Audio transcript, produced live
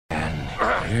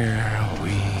Here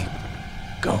we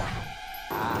go.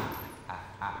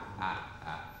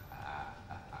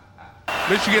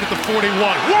 Michigan at the 41.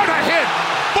 What a hit!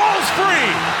 Ball's free!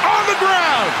 On the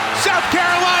ground! South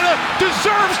Carolina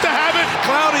deserves to have it!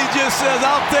 Clowney just says,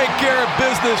 I'll take care of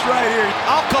business right here.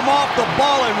 I'll come off the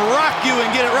ball and rock you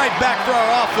and get it right back for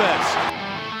our offense.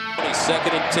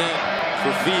 2nd and 10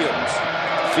 for Fields.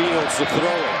 Fields to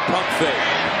throw it. Pump fake.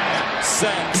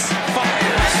 Sacks.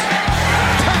 Fires.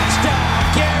 Touchdown,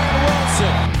 Garrett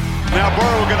Wilson. Now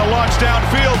Burrow going to launch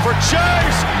downfield for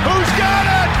Chase. Who's got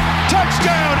it?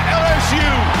 Touchdown, LSU.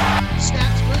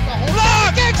 Snaps with the whole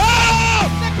look! The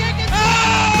kick is the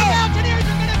Mountaineers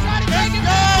are going to try to take it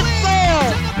back to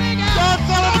the big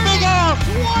house.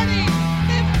 20,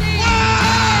 50.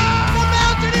 The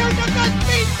Mountaineers are going to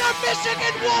beat the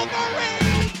Michigan Wolverines.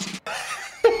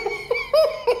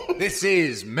 This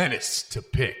is Menace to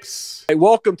Picks. Hey,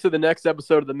 welcome to the next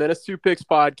episode of the Menace to Picks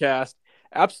podcast.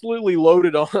 Absolutely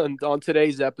loaded on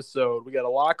today's episode. We got a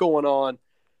lot going on.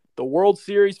 The World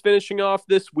Series finishing off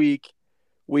this week.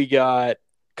 We got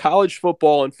college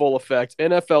football in full effect,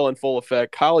 NFL in full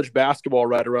effect, college basketball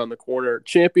right around the corner,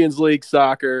 Champions League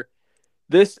soccer.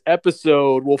 This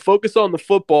episode will focus on the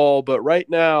football, but right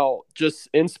now, just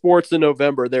in sports in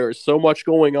November, there is so much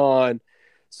going on.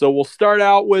 So we'll start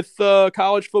out with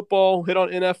college football, hit on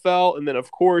NFL, and then,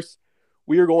 of course,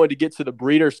 we are going to get to the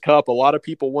Breeders' Cup. A lot of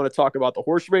people want to talk about the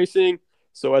horse racing.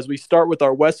 So as we start with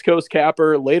our Westcoast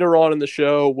Capper, later on in the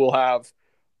show, we'll have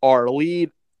our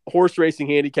lead horse racing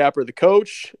handicapper, the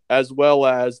coach, as well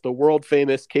as the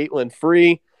world-famous Kaitlin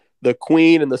Free, the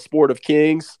queen in the sport of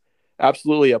kings.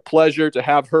 Absolutely a pleasure to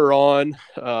have her on,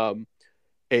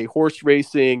 a horse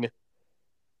racing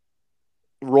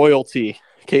royalty.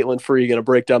 Kaitlin Free going to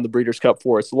break down the Breeders' Cup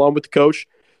for us, along with the coach.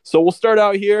 So we'll start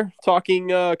out here talking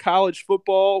college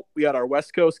football. We got our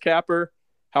West Coast Capper.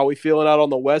 How we feeling out on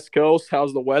the West Coast?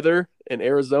 How's the weather in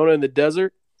Arizona in the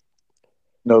desert?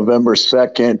 November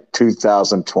 2nd,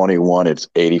 2021. It's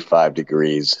 85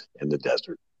 degrees in the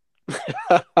desert.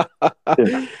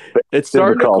 It's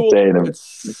starting to cool.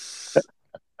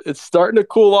 It's starting to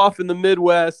cool off in the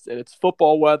Midwest, and it's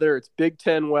football weather. It's Big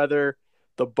Ten weather.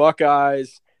 The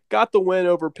Buckeyes got the win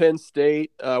over Penn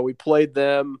State. We played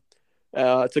them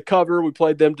to cover. We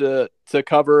played them to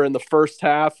cover in the first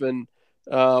half and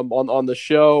on the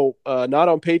show, not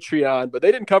on Patreon, but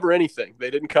they didn't cover anything. They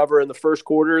didn't cover in the first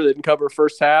quarter. They didn't cover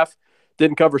first half,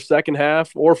 didn't cover second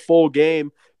half or full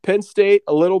game. Penn State,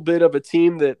 a little bit of a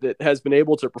team that has been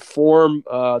able to perform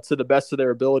to the best of their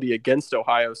ability against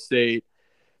Ohio State.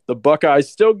 The Buckeyes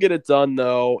still get it done,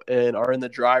 though, and are in the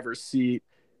driver's seat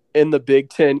in the Big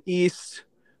Ten East.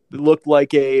 They look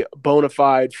like a bona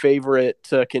fide favorite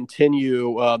to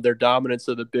continue their dominance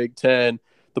of the Big Ten.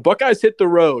 The Buckeyes hit the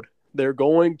road. They're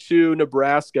going to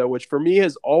Nebraska, which for me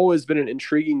has always been an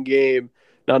intriguing game.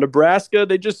 Now, Nebraska,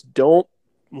 they just don't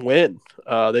win.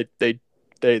 They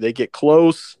get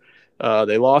close.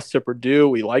 They lost to Purdue.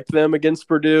 We liked them against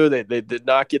Purdue. They did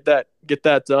not get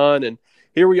that done. And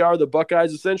here we are, the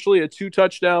Buckeyes, essentially a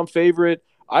 2-touchdown favorite.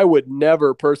 I would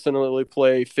never personally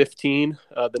play 15,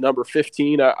 the number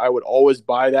 15. I would always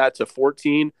buy that to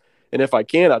 14. And if I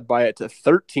can, I'd buy it to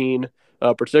 13.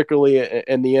 Particularly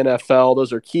in the NFL.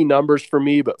 Those are key numbers for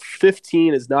me, but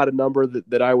 15 is not a number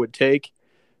that I would take.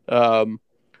 The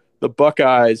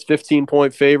Buckeyes,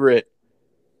 15-point favorite.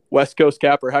 West Coast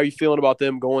Capper, how are you feeling about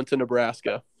them going to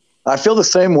Nebraska? I feel the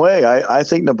same way. I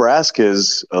think Nebraska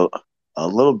is a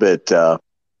little bit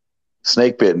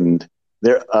snake-bitten.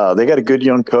 They got a good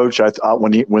young coach. I thought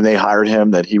when they hired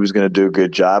him that he was going to do a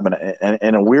good job, and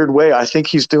in a weird way, I think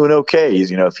he's doing okay.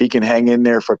 He's, if he can hang in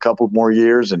there for a couple more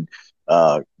years and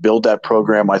build that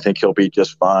program, I think he'll be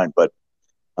just fine. But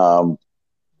I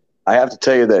have to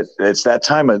tell you that it's that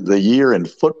time of the year in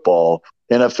football,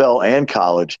 NFL and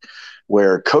college,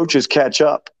 where coaches catch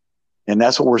up. And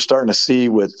that's what we're starting to see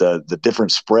with the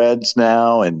different spreads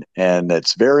now. And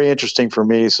it's very interesting for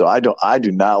me. So I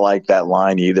do not like that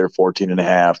line either,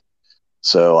 14.5.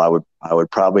 So I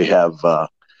would probably have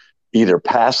either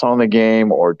pass on the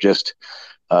game or just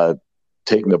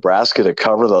take Nebraska to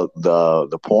cover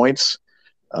the points.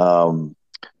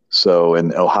 So,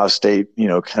 and Ohio State,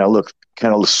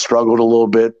 kind of struggled a little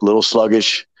bit, a little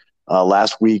sluggish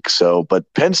last week. So, but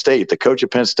Penn State, the coach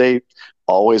at Penn State,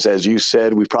 always, as you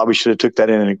said, we probably should have took that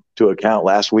into account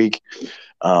last week.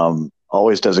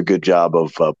 Always does a good job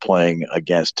of playing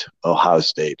against Ohio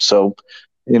State. So,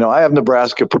 I have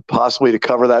Nebraska possibly to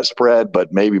cover that spread,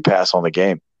 but maybe pass on the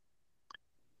game.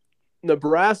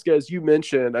 Nebraska, as you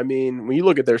mentioned, I mean, when you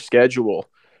look at their schedule,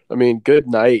 I mean, good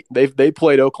night. They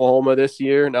played Oklahoma this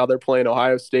year. Now they're playing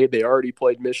Ohio State. They already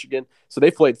played Michigan. So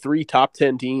they played 3 top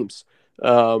 10 teams.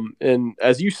 And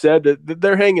as you said,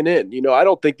 they're hanging in. I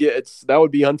don't think that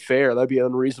would be unfair. That'd be an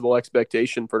unreasonable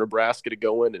expectation for Nebraska to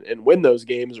go in and win those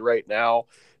games right now.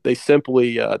 They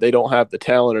simply they don't have the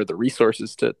talent or the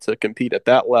resources to compete at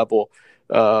that level.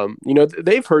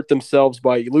 They've hurt themselves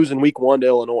by losing week 1 to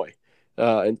Illinois.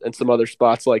 And some other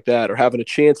spots like that, or having a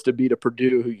chance to beat a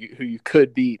Purdue who you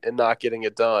could beat and not getting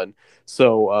it done.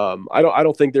 So I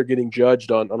don't think they're getting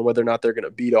judged on whether or not they're going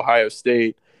to beat Ohio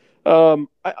State. I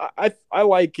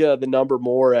like the number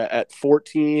more at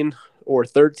 14 or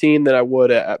 13 than I would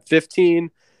at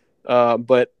 15.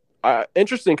 But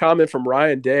interesting comment from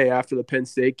Ryan Day after the Penn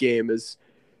State game is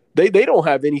they don't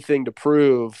have anything to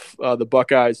prove, the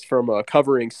Buckeyes, from a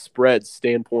covering spread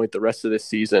standpoint the rest of this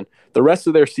season. The rest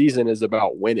of their season is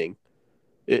about winning.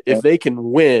 If they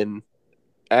can win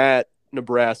at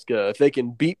Nebraska, if they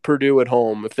can beat Purdue at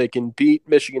home, if they can beat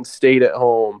Michigan State at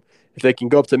home, if they can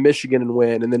go up to Michigan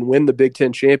and then win the Big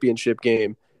Ten championship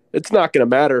game, it's not going to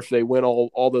matter if they win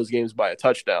all those games by a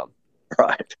touchdown.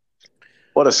 Right.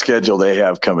 What a schedule they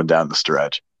have coming down the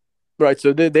stretch. Right,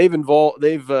 so they've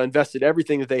invested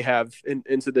everything that they have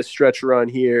into this stretch run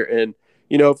here, and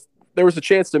if there was a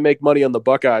chance to make money on the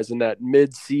Buckeyes in that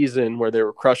mid-season where they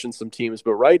were crushing some teams,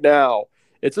 but right now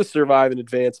it's a survive and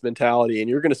advance mentality, and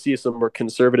you're going to see some more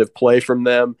conservative play from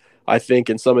them. I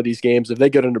think in some of these games, if they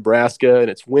go to Nebraska and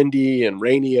it's windy and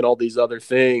rainy and all these other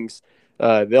things,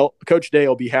 Coach Day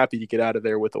will be happy to get out of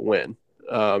there with a win.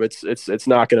 It's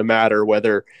not going to matter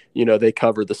whether they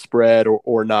cover the spread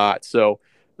or not. So.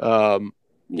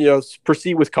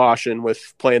 Proceed with caution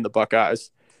with playing the Buckeyes.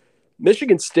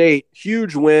 Michigan State,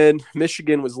 huge win.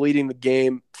 Michigan was leading the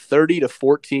game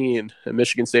 30-14, and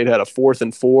Michigan State had a 4th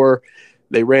and 4.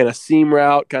 They ran a seam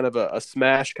route, kind of a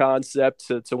smash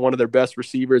concept to one of their best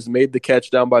receivers, made the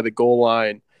catch down by the goal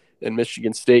line, and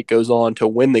Michigan State goes on to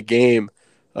win the game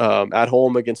at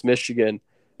home against Michigan.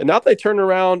 And now they turn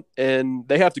around and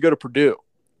they have to go to Purdue.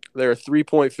 They're a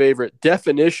 3-point favorite.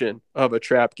 Definition of a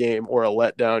trap game or a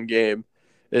letdown game.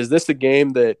 Is this a game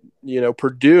that,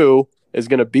 Purdue is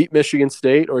going to beat Michigan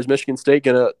State, or is Michigan State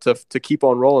going to keep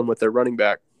on rolling with their running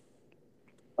back?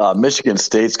 Michigan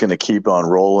State's going to keep on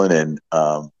rolling, and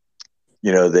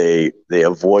they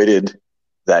avoided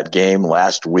that game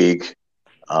last week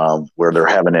where they're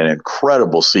having an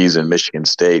incredible season, Michigan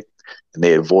State, and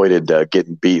they avoided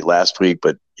getting beat last week.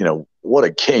 But what a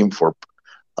game for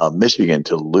Michigan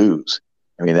to lose.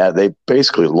 I mean, that they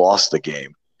basically lost the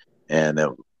game, and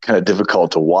kind of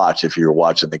difficult to watch if you're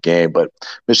watching the game. But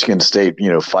Michigan State,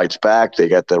 fights back. They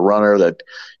got the runner that,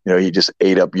 he just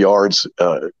ate up yards,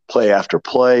 play after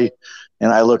play.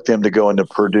 And I looked them to go into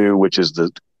Purdue, which is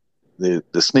the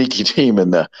sneaky team in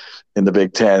the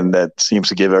Big Ten that seems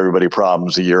to give everybody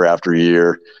problems year after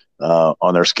year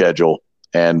on their schedule.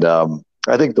 And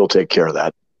I think they'll take care of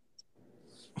that.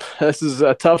 This is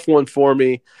a tough one for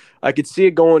me. I could see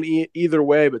it going either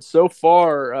way, but so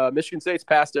far, Michigan State's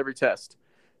passed every test.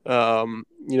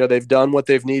 They've done what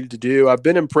they've needed to do. I've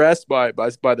been impressed by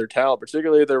their talent,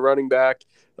 particularly their running back.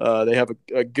 They have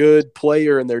a good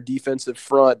player in their defensive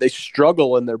front. They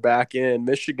struggle in their back end.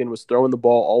 Michigan was throwing the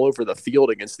ball all over the field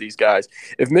against these guys.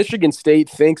 If Michigan State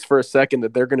thinks for a second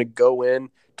that they're going to go in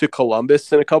to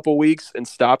Columbus in a couple weeks and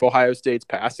stop Ohio State's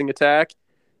passing attack,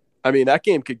 I mean, that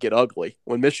game could get ugly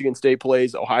when Michigan State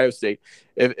plays Ohio State.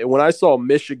 When I saw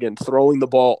Michigan throwing the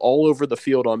ball all over the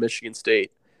field on Michigan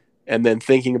State and then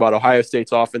thinking about Ohio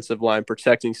State's offensive line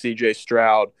protecting C.J.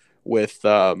 Stroud with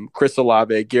Chris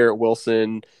Olave, Garrett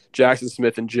Wilson, Jackson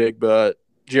Smith and Jigba,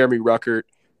 Jeremy Ruckert,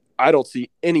 I don't see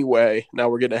any way, now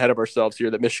we're getting ahead of ourselves here,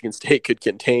 that Michigan State could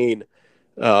contain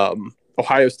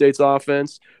Ohio State's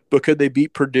offense. But could they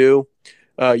beat Purdue?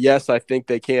 Yes, I think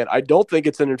they can. I don't think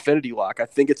it's an infinity lock. I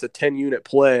think it's a 10-unit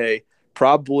play,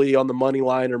 probably on the money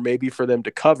line or maybe for them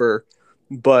to cover.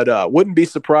 But wouldn't be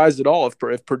surprised at all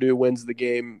if Purdue wins the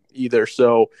game either.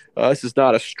 So this is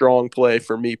not a strong play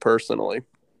for me personally.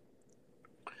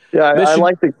 Yeah,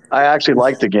 I actually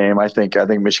like the game. I think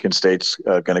Michigan State's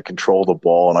going to control the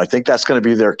ball, and I think that's going to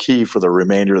be their key for the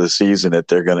remainder of the season. That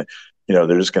they're going to,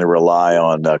 they're just going to rely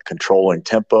on controlling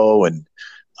tempo and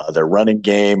their running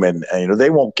game, and they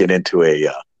won't get into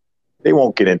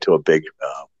a big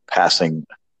passing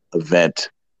event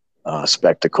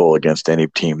spectacle against any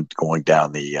team going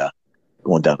down the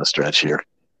stretch here.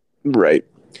 Right.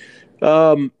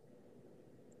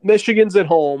 Michigan's at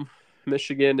home.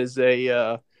 Michigan is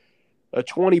a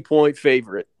 20-point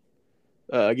favorite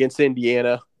against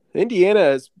Indiana. Indiana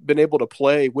has been able to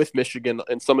play with Michigan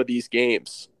in some of these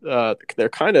games. They're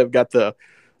kind of got the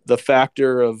the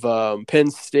factor of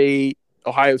Penn State,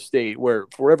 Ohio State, where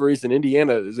for whatever reason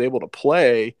Indiana is able to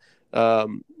play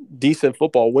decent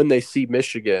football when they see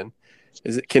Michigan.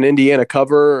 Can Indiana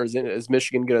cover, or is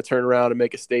Michigan going to turn around and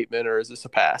make a statement, or is this a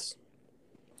pass?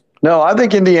 No, I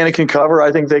think Indiana can cover.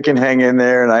 I think they can hang in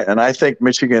there, and I think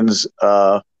Michigan's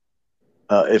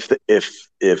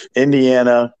if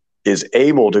Indiana is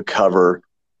able to cover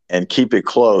and keep it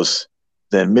close,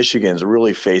 then Michigan's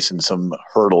really facing some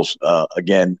hurdles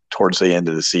again towards the end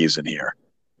of the season here.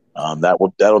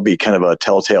 That'll be kind of a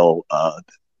telltale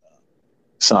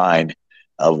sign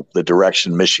of the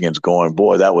direction Michigan's going.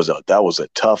 Boy, that was a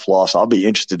tough loss. I'll be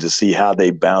interested to see how they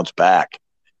bounce back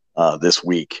this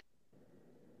week.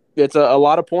 It's a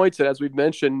lot of points, and as we've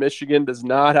mentioned, Michigan does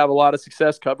not have a lot of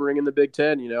success covering in the Big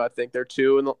Ten. I think they're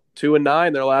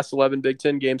 2-9 their last 11 Big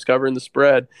Ten games covering the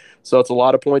spread, so it's a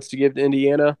lot of points to give to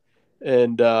Indiana.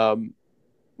 And I'd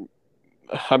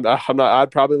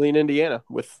probably lean Indiana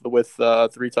with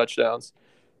 3 touchdowns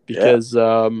because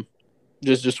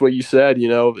just what you said.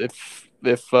 If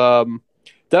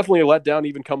definitely a letdown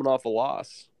even coming off a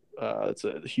loss. It's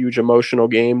a huge emotional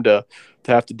game to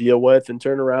have to deal with and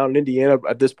turn around. And Indiana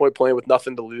at this point playing with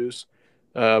nothing to lose,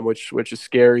 which is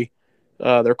scary.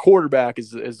 Their quarterback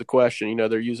is the question.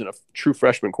 They're using a true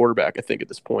freshman quarterback, I think, at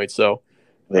this point. So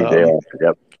they are.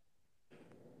 Yep.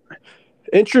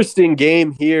 Interesting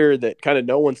game here that kind of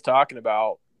no one's talking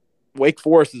about. Wake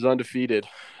Forest is undefeated.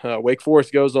 Wake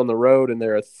Forest goes on the road, and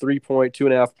they're a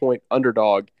 2.5 point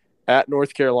underdog at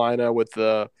North Carolina with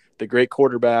the great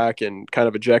quarterback and kind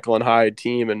of a Jekyll and Hyde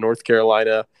team in North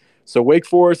Carolina. So Wake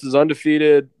Forest is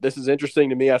undefeated. This is interesting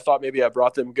to me. I thought maybe I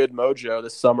brought them good mojo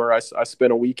this summer. I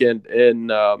spent a weekend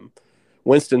in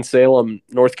Winston-Salem,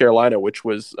 North Carolina, which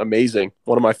was amazing.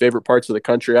 One of my favorite parts of the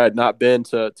country. I had not been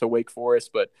to Wake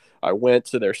Forest, but I went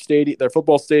to their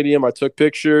football stadium. I took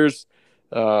pictures,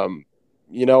 and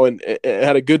it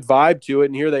had a good vibe to it.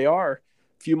 And here they are.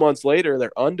 A few months later,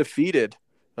 they're undefeated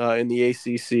in the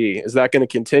ACC. Is that going to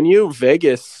continue?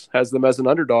 Vegas has them as an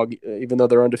underdog, even though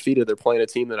they're undefeated. They're playing a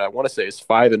team that I want to say is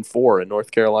 5-4 in North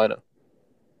Carolina.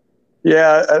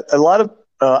 Yeah, a lot of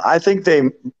I think they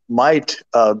might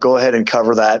go ahead and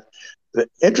cover that.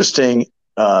 Interesting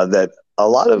that a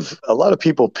lot of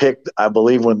people pick, I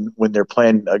believe, when they're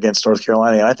playing against North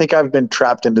Carolina, and I think I've been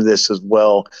trapped into this as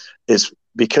well, is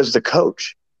because of the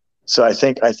coach. So I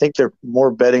think they're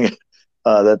more betting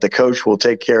that the coach will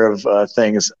take care of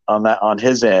things on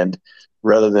his end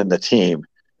rather than the team.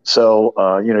 So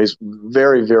he's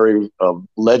very, very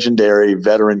legendary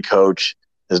veteran coach,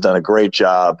 has done a great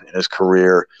job in his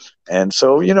career. And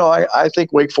so, I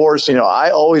think Wake Forest, I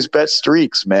always bet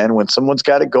streaks, man. When someone's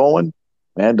got it going,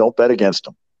 man, don't bet against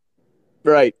them.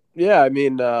 Right. Yeah. I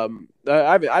mean, I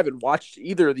haven't watched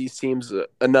either of these teams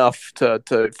enough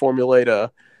to formulate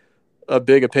a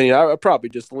big opinion. I would probably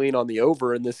just lean on the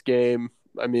over in this game.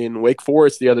 I mean, Wake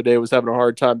Forest the other day was having a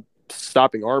hard time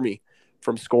stopping Army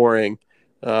from scoring.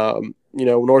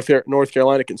 North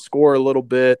Carolina can score a little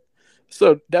bit.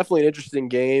 So definitely an interesting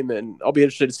game, and I'll be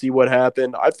interested to see what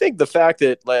happened. I think the fact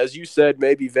that, as you said,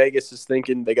 maybe Vegas is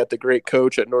thinking they got the great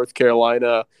coach at North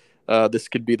Carolina. This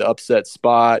could be the upset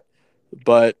spot.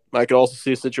 But I could also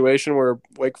see a situation where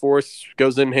Wake Forest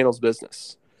goes in and handles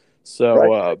business. So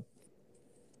right.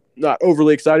 Not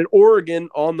overly excited. Oregon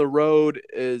on the road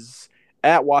is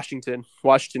at Washington.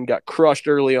 Washington got crushed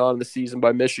early on in the season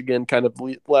by Michigan, kind of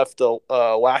left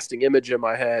a lasting image in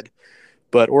my head.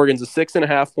 But Oregon's a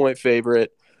 6.5 point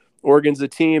favorite. Oregon's a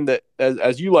team that,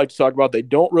 as you like to talk about, they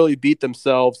don't really beat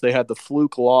themselves. They had the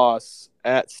fluke loss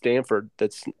at Stanford.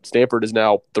 Stanford is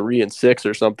now 3-6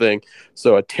 or something.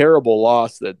 So a terrible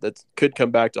loss that could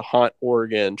come back to haunt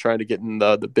Oregon, trying to get in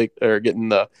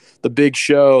the big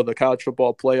show, the college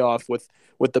football playoff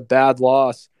with the bad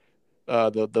loss.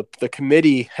 The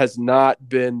committee has not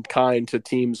been kind to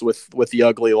teams with the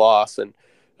ugly loss, and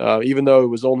even though it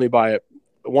was only by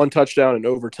one touchdown in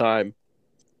overtime,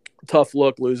 tough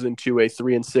look losing to a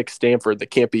 3-6 Stanford that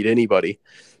can't beat anybody.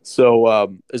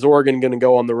 So is Oregon going to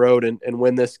go on the road and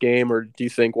win this game, or do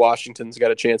you think Washington's got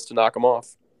a chance to knock them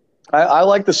off? I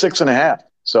like the 6.5.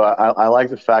 So I like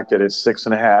the fact that it's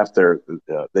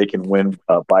 6.5. They can win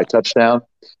by touchdown,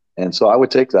 and so I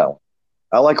would take that one.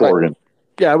 I like Oregon.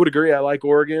 Yeah, I would agree. I like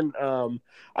Oregon.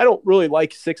 I don't really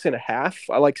like 6.5.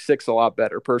 I like 6 a lot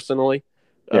better personally.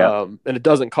 Yeah. And it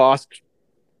doesn't cost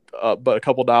but a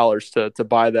couple dollars to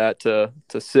buy that to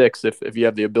 6 if you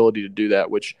have the ability to do that,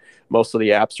 which most of the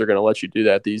apps are going to let you do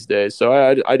that these days. So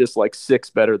I just like 6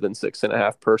 better than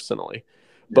 6.5 personally.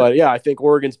 Yeah. But yeah, I think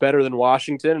Oregon's better than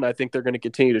Washington, and I think they're going to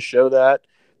continue to show that.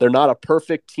 They're not a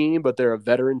perfect team, but they're a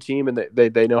veteran team, and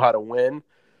they know how to win.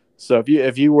 So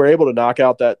if you were able to knock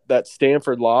out that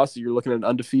Stanford loss, you're looking at an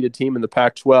undefeated team in the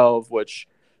Pac-12, which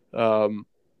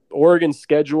Oregon's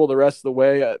schedule the rest of the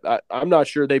way. I'm not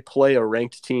sure they play a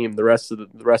ranked team the rest of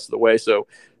the way. So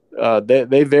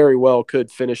they very well could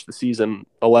finish the season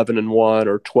 11-1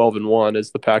 or 12-1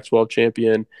 as the Pac-12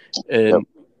 champion, and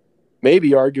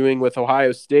maybe arguing with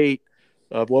Ohio State.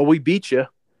 Well, we beat you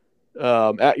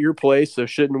at your place, so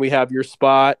shouldn't we have your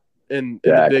spot in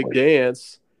the big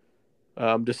dance?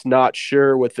 I'm just not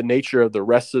sure with the nature of the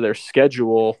rest of their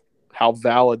schedule how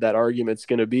valid that argument's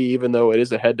going to be, even though it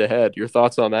is a head-to-head. Your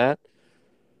thoughts on that?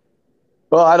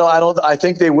 Well, I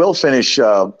think they will finish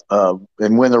and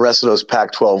win the rest of those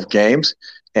Pac-12 games,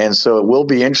 and so it will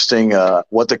be interesting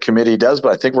what the committee does.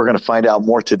 But I think we're going to find out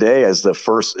more today as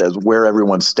where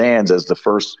everyone stands as the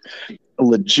first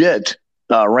legit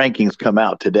rankings come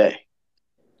out today.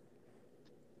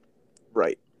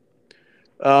 Right.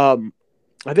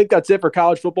 I think that's it for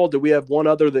college football. Do we have one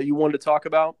other that you wanted to talk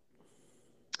about?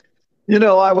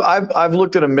 I've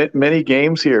looked at many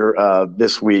games here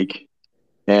this week,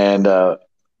 and the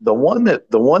one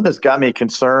that's got me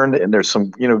concerned, and there's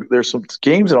some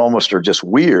games that almost are just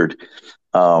weird.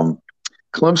 Clemson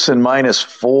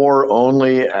 -4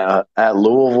 only at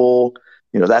Louisville.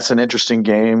 That's an interesting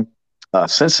game.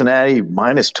 Cincinnati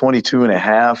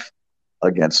 -22.5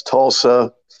 against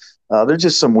Tulsa. There's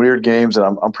just some weird games that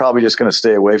I'm probably just going to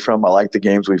stay away from. I like the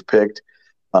games we've picked.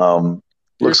 Your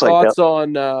thoughts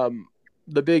on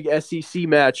the big SEC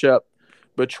matchup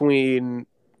between,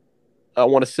 I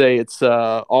want to say it's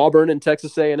Auburn and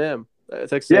Texas A&M.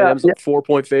 Texas A&M's a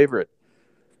 4-point favorite.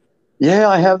 Yeah,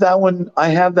 I have that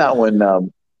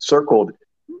one. Circled.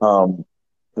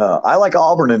 I like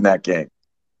Auburn in that game.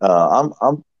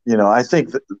 I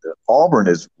think that Auburn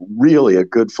is really a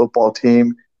good football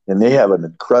team, and they have an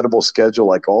incredible schedule,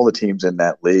 like all the teams in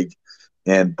that league.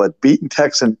 But beating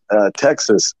Texas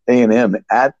A&M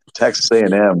at Texas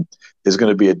A&M is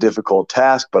going to be a difficult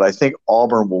task. But I think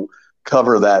Auburn will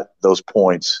cover those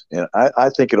points, and I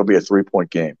think it'll be a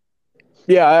 3-point game.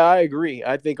 Yeah, I agree.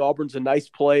 I think Auburn's a nice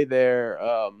play there,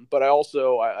 but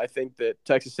I think that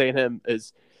Texas A&M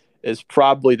is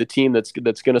probably the team that's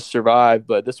going to survive.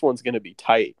 But this one's going to be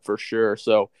tight for sure.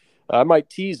 So I might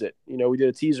tease it. We did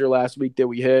a teaser last week that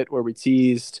we hit where we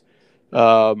teased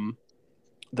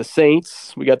the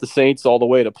Saints. We got the Saints all the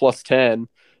way to +10.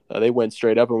 They went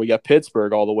straight up, and we got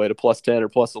Pittsburgh all the way to +10 or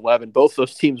 +11. Both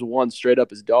those teams won straight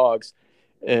up as dogs.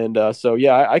 And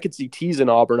I could see teasing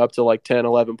Auburn up to like 10,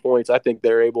 11 points. I think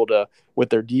they're able to, with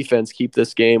their defense, keep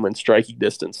this game in striking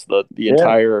distance the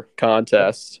entire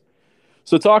contest.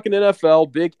 So talking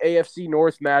NFL, big AFC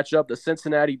North matchup, the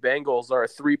Cincinnati Bengals are a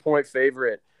 3-point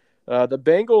favorite. The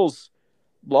Bengals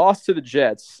lost to the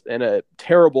Jets in a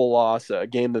terrible loss, a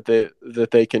game that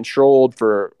they controlled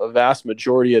for a vast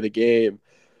majority of the game.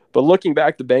 But looking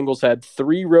back, the Bengals had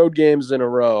 3 road games in a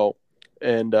row,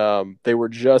 and they were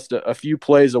just a few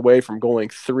plays away from going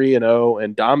 3-0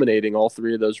 and dominating all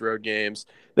 3 of those road games.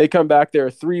 They come back, they're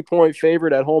a 3-point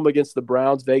favorite at home against the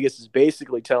Browns. Vegas is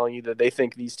basically telling you that they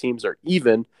think these teams are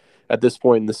even at this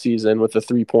point in the season, with a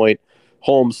 3-point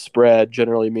home spread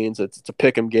generally means it's a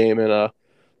pick 'em game in a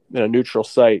neutral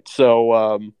site.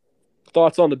 So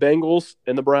thoughts on the Bengals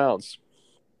and the Browns?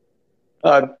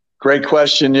 Great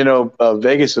question.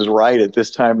 Vegas is right. At this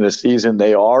time of the season,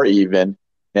 they are even.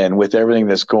 And with everything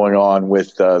that's going on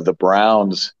with the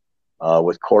Browns,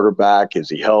 with quarterback, is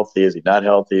he healthy? Is he not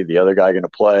healthy? The other guy going to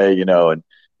play?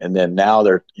 And then now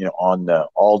they're on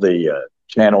all the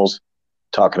channels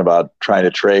talking about trying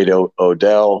to trade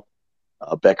Odell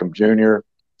Beckham Jr.,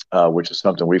 which is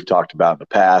something we've talked about in the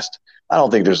past. I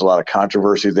don't think there's a lot of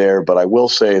controversy there, but I will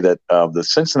say that the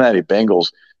Cincinnati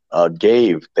Bengals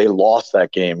they lost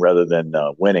that game rather than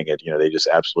winning it. They just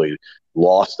absolutely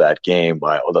lost that game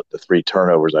by the 3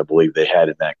 turnovers I believe they had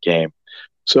in that game.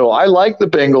 So I like the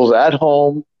Bengals at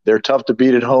home. They're tough to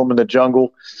beat at home in the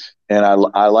jungle, and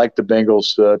I like the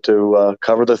Bengals to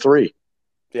cover the 3.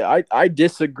 Yeah, I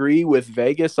disagree with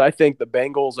Vegas. I think the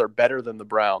Bengals are better than the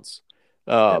Browns.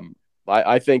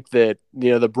 I think that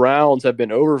the Browns have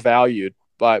been overvalued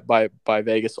by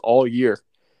Vegas all year.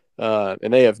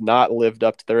 And they have not lived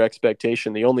up to their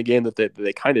expectation. The only game that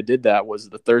they kind of did that was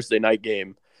the Thursday night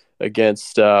game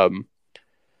against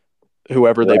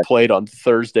whoever they played on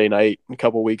Thursday night a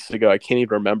couple weeks ago. I can't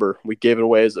even remember. We gave it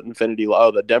away as an Infinity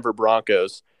Low. The Denver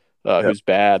Broncos, who's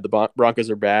bad. The Broncos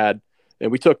are bad.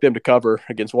 And we took them to cover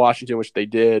against Washington, which they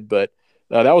did. But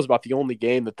that was about the only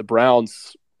game that the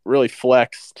Browns really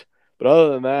flexed. But other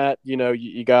than that,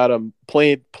 you got them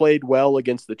played well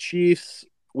against the Chiefs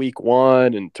week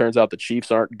 1, and turns out the Chiefs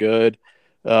aren't good.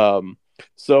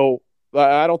 So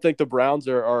I don't think the Browns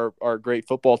are a great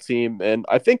football team. And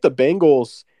I think the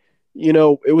Bengals,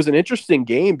 it was an interesting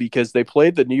game because they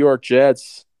played the New York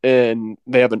Jets and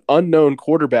they have an unknown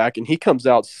quarterback, and he comes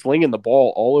out slinging the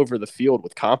ball all over the field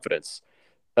with confidence,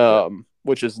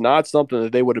 which is not something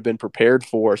that they would have been prepared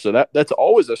for. So that's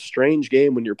always a strange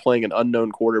game when you're playing an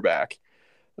unknown quarterback.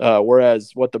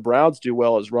 Whereas what the Browns do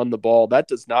well is run the ball. That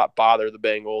does not bother the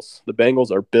Bengals. The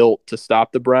Bengals are built to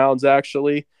stop the Browns,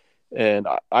 actually. And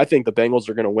I think the Bengals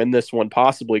are going to win this one,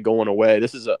 possibly going away.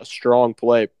 This is a strong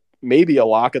play, maybe a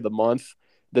lock of the month,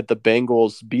 that the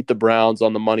Bengals beat the Browns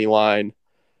on the money line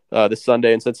this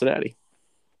Sunday in Cincinnati.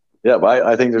 Yeah, but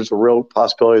I think there's a real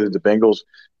possibility that the Bengals,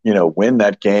 win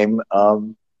that game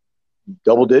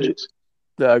double digits.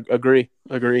 Agree.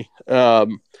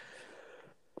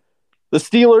 The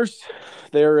Steelers,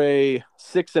 they're a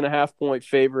 6.5-point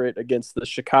favorite against the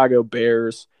Chicago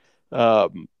Bears. The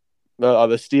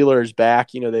Steelers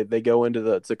back, they go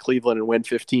to Cleveland and win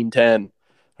 15-10.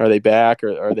 Are they back,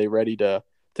 or are they ready to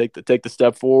take the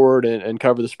step forward and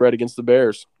cover the spread against the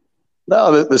Bears?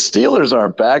 No, the Steelers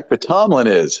aren't back, but Tomlin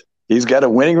is. He's got a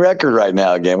winning record right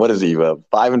now. Again, what is he?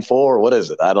 5-4? What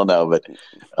is it? I don't know, but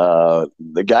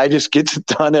the guy just gets it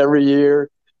done every year.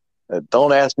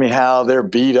 Don't ask me how. They're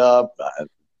beat up.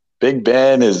 Big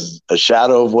Ben is a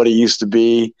shadow of what he used to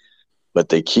be, but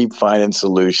they keep finding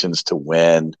solutions to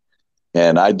win.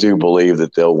 And I do believe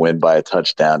that they'll win by a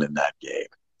touchdown in that game.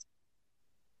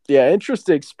 Yeah,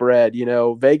 interesting spread.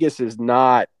 Vegas is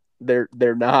not.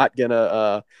 They're not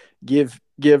gonna give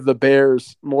the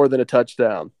Bears more than a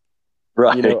touchdown.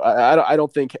 Right. I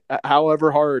don't think,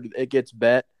 however hard it gets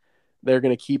bet, they're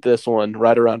going to keep this one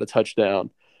right around a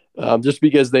touchdown, just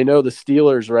because they know the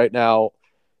Steelers right now,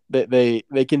 they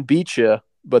can beat you,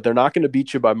 but they're not going to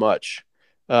beat you by much.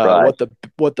 Right.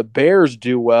 What the Bears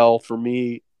do well for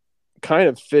me kind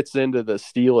of fits into the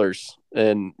Steelers,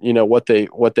 and what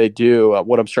they do.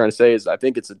 What I'm trying to say is I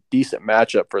think it's a decent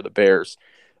matchup for the Bears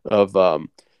of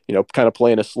kind of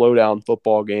playing a slow down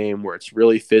football game where it's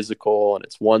really physical and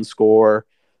it's one score.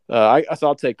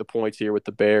 I'll take the points here with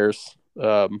the Bears,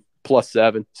 +7.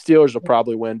 Steelers will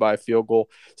probably win by a field goal.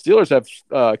 Steelers have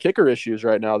kicker issues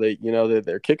right now.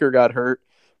 Their kicker got hurt,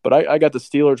 but I got the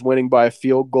Steelers winning by a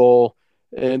field goal,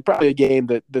 and probably a game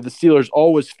that the Steelers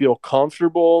always feel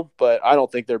comfortable, but I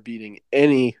don't think they're beating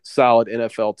any solid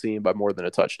NFL team by more than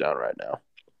a touchdown right now.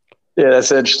 Yeah,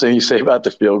 that's interesting. You say about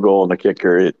the field goal and the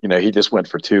kicker. He just went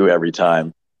for 2 every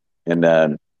time, and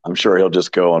I'm sure he'll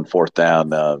just go on 4th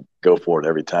down, go for it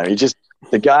every time. He just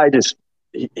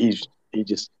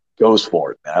goes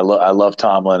for it. I love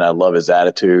Tomlin. I love his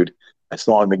attitude. I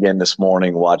saw him again this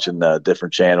morning watching the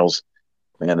different channels.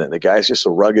 Man, the guy's just a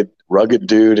rugged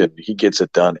dude, and he gets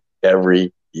it done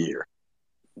every year.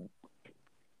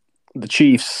 The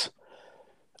Chiefs.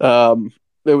 It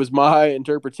was my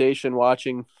interpretation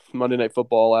watching Monday Night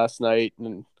Football last night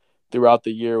and throughout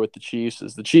the year with the Chiefs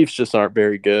is the Chiefs just aren't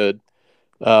very good.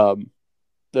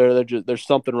 There's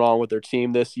something wrong with their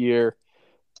team this year.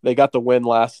 They got the win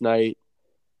last night.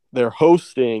 They're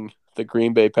hosting the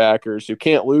Green Bay Packers, who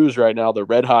can't lose right now. The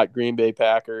red-hot Green Bay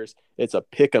Packers. It's a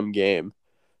pick'em game.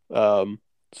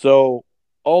 So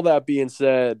all that being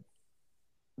said,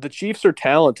 the Chiefs are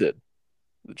talented.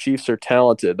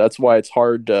 That's why it's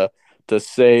hard to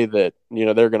say that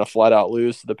they're going to flat out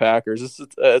lose to the Packers.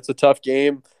 It's a tough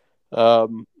game.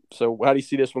 So how do you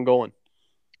see this one going?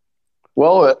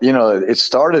 Well, it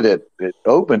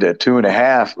opened at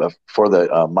 2.5 for the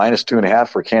 -2.5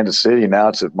 for Kansas City. Now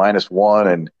it's at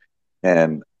 -1,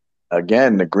 and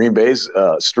again the Green Bay's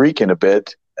streaking a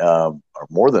bit, or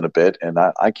more than a bit, and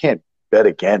I can't bet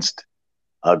against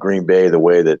Green Bay the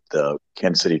way that the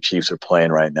Kansas City Chiefs are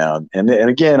playing right now. And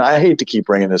again, I hate to keep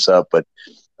bringing this up, but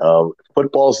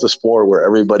football's the sport where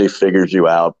everybody figures you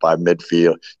out by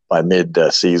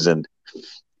mid-season.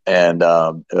 And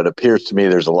it appears to me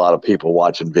there's a lot of people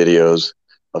watching videos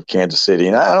of Kansas City.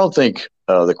 And I don't think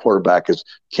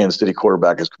Kansas City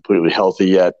quarterback is completely healthy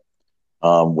yet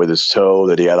with his toe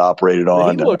that he had operated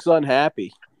on. He looks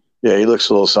unhappy. Yeah, he looks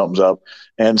a little something's up.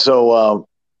 And so,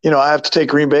 I have to take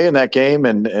Green Bay in that game.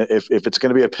 And if it's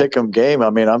going to be a pick-em game,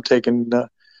 I'm taking the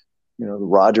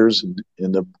Rodgers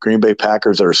and the Green Bay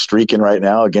Packers that are streaking right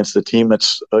now against the team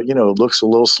that's, looks a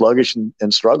little sluggish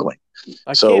and struggling.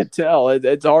 I can't tell.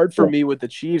 It's hard for me with the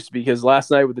Chiefs because last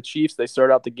night with the Chiefs, they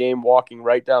start out the game walking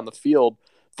right down the field,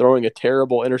 throwing a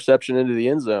terrible interception into the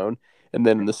end zone. And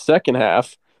then in the second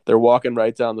half, they're walking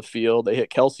right down the field. They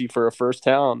hit Kelsey for a first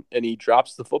down, and he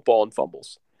drops the football and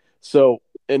fumbles. So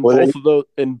in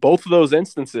both of those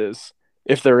instances,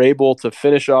 if they're able to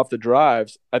finish off the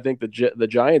drives, I think the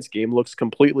Giants game looks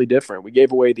completely different. We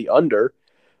gave away the under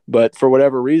But for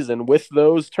whatever reason, with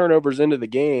those turnovers into the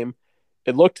game,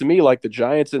 it looked to me like the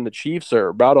Giants and the Chiefs are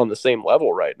about on the same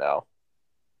level right now.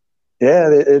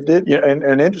 Yeah, it did. You know,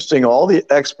 and interesting, all the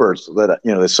experts that,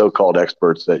 the so-called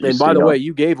experts that you And see. by the way,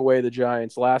 you gave away the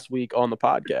Giants last week on the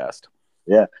podcast.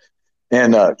 Yeah.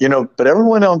 And, but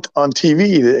everyone on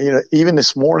TV, even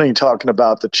this morning talking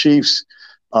about the Chiefs,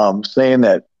 saying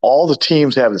that all the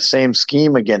teams have the same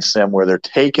scheme against them where they're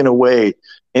taking away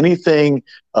anything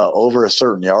over a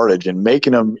certain yardage and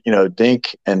making them,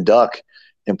 dink and duck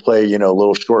and play, a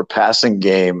little short passing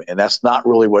game. And that's not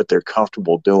really what they're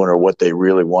comfortable doing or what they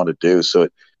really want to do. So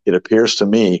it appears to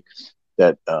me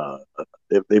that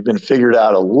they've been figured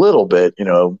out a little bit,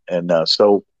 and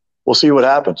so we'll see what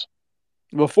happens.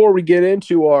 Before we get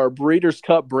into our Breeders'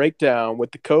 Cup breakdown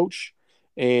with the coach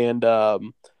and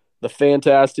the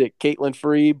fantastic Kaitlin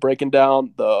Free breaking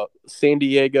down the San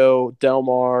Diego Del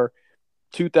Mar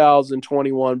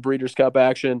 2021 Breeders' Cup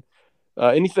action,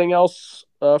 anything else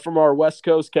from our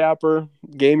Westcoast Capper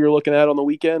game you're looking at on the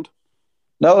weekend?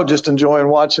 No, just enjoying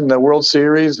watching the World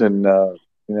Series, and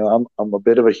I'm a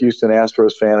bit of a Houston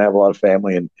Astros fan. I have a lot of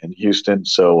family in Houston,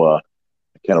 so I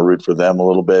kind of root for them a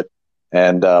little bit.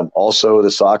 And also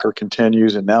the soccer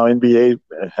continues, and now NBA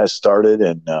has started,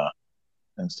 and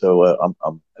so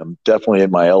I'm definitely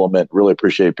in my element. Really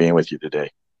appreciate being with you today.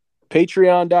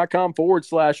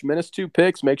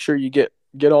 Patreon.com/Menace2Picks. Make sure you get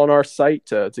on our site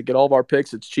to get all of our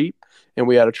picks. It's cheap, and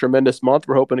we had a tremendous month.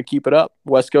 We're hoping to keep it up.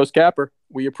 Westcoast Capper,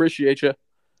 we appreciate you.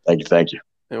 Thank you.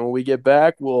 And when we get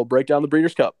back, we'll break down the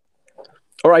Breeders' Cup.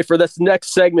 All right, for this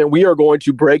next segment, we are going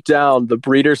to break down the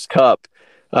Breeders' Cup.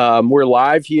 We're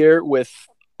live here with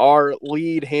our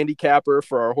lead handicapper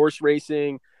for our horse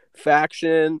racing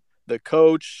faction, the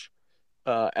coach,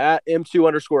 at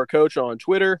M2_coach on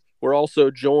Twitter. We're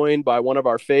also joined by one of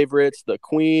our favorites, the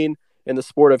queen in the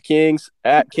sport of kings,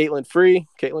 at Kaitlin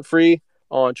Free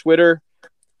on Twitter.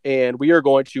 And we are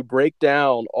going to break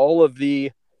down all of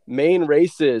the main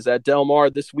races at Del Mar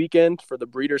this weekend for the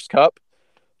Breeders' Cup.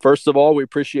 First of all, we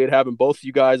appreciate having both of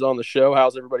you guys on the show.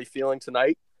 How's everybody feeling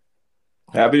tonight?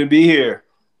 Happy to be here.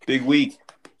 Big week.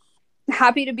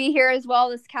 Happy to be here as well.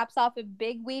 This caps off a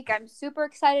big week. I'm super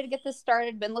excited to get this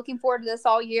started. Been looking forward to this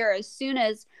all year. As soon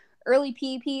as early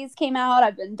PPs came out,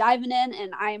 I've been diving in,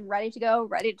 and I am ready to go,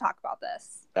 ready to talk about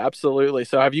this. Absolutely.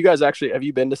 So have you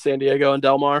been to San Diego and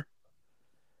Del Mar?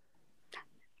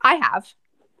 I have.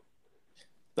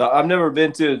 I've never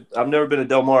been to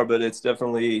Del Mar, but it's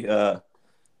definitely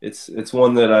it's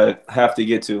one that I have to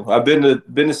get to. I've been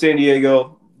to San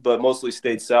Diego, but mostly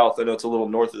stayed south. I know it's a little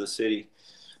north of the city,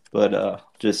 but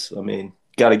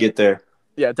got to get there.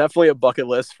 Yeah, definitely a bucket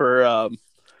list for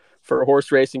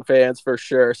horse racing fans for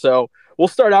sure. So we'll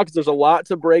start out because there's a lot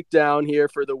to break down here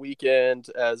for the weekend,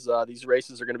 as these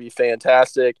races are going to be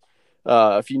fantastic.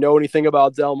 If you know anything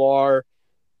about Del Mar,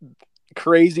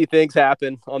 crazy things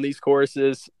happen on these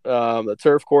courses. The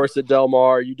turf course at Del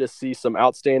Mar, you just see some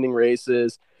outstanding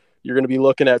races. You're going to be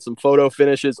looking at some photo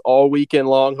finishes all weekend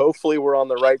long. Hopefully we're on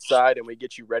the right side and we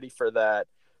get you ready for that.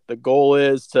 The goal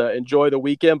is to enjoy the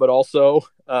weekend, but also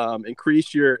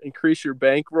increase your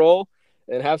bankroll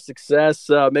and have success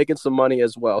making some money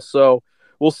as well. So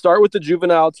we'll start with the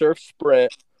juvenile turf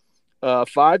sprint.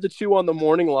 5-2 on the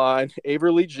morning line.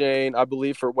 Averly Jane, I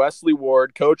believe, for Wesley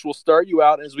Ward. Coach, we'll start you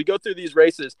out as we go through these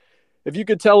races. If you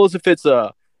could tell us if it's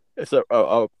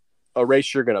a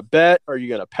race you're going to bet, are you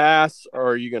going to pass, or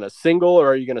are you going to single, or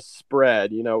are you going to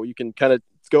spread? You can kind of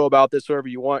go about this wherever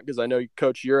you want, because I know,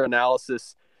 Coach, your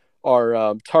analysis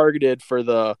are targeted for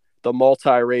the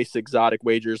multi-race exotic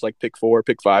wagers like pick 4,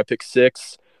 pick 5, pick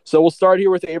 6. So we'll start here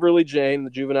with Averly Jane,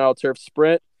 the juvenile turf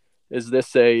sprint. Is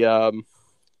this a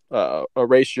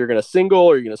race you're going to single,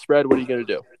 or are you going to spread? What are you going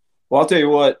to do? Well, I'll tell you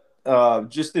what,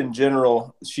 just in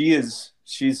general, she's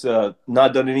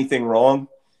not done anything wrong.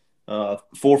 4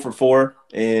 for 4,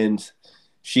 and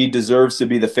she deserves to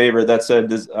be the favorite. That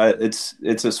said,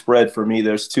 it's a spread for me.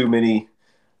 There's too many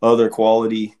other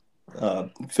quality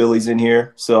fillies in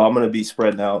here, so I'm going to be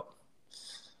spreading out.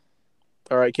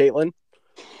 All right, Kaitlin.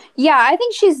 Yeah, I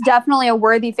think she's definitely a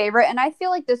worthy favorite, and I feel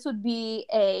like this would be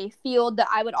a field that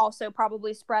I would also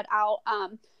probably spread out.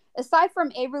 Aside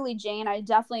from Averly Jane, I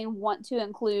definitely want to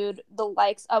include the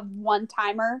likes of One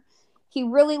Timer. He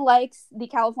really likes the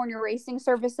California Racing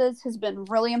Services, has been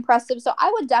really impressive. So I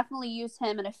would definitely use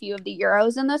him in a few of the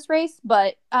Euros in this race.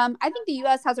 But I think the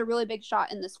U.S. has a really big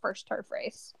shot in this first turf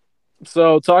race.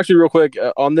 So talk to you real quick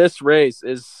on this race.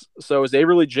 Is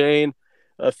Averly Jane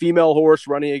a female horse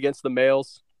running against the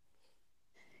males?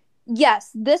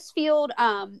 Yes, this field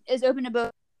is open to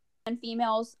both and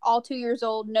females, all 2 years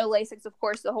old, no Lasix, of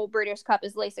course. The whole Breeders' Cup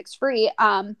is Lasix free.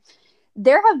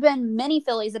 there have been many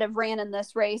fillies that have ran in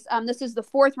this race. This is the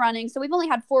 4th running, so we've only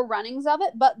had 4 runnings of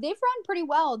it, but they've run pretty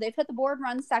well. They've hit the board,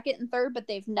 run 2nd and 3rd, but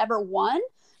they've never won.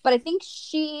 But I think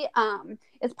she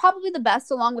is probably the best,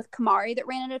 along with Kamari that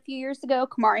ran it a few years ago.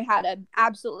 Kamari had an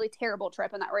absolutely terrible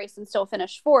trip in that race and still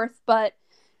finished 4th, but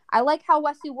I like how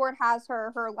Wesley Ward has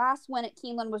her. Her last win at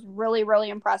Keeneland was really, really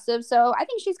impressive, so I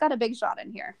think she's got a big shot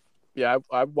in here. Yeah,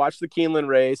 I watched the Keeneland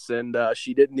race, and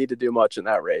she didn't need to do much in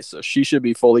that race, so she should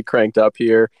be fully cranked up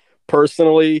here.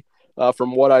 Personally,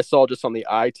 from what I saw just on the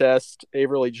eye test,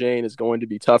 Averly Jane is going to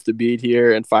be tough to beat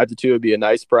here, and 5-2 would be a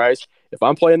nice price. If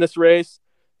I'm playing this race,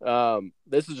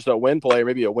 this is just a win play,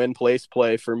 maybe a win place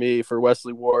play for me, for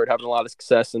Wesley Ward, having a lot of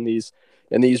success in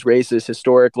these races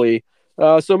historically.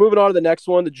 So moving on to the next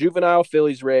one, the Juvenile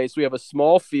Fillies race. We have a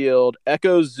small field,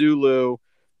 Echo Zulu.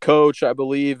 Coach, I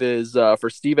believe, is for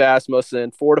Steve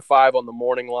Asmussen, 4-5 on the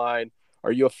morning line.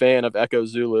 Are you a fan of Echo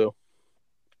Zulu?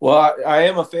 Well, I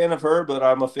am a fan of her, but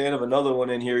I'm a fan of another one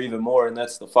in here even more, and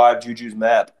that's the 5 Juju's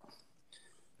Map.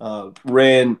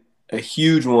 Ran a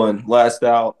huge one last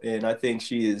out, and I think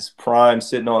she is prime,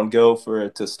 sitting on go for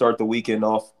it to start the weekend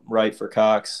off right for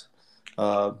Cox.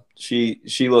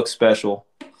 She looks special.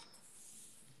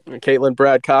 Kaitlin,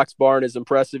 Brad Cox barn is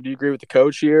impressive. Do you agree with the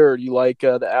coach here, or do you like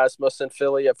the Asmussen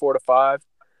filly at 4-5?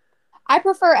 I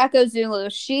prefer Echo Zulu.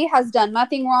 She has done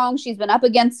nothing wrong. She's been up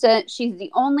against it. She's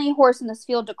the only horse in this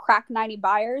field to crack 90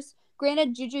 buyers.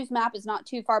 Granted, Juju's Map is not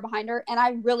too far behind her, and I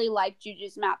really like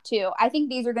Juju's Map too. I think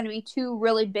these are going to be 2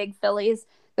 really big fillies.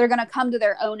 They're going to come to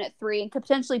their own at 3 and could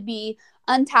potentially be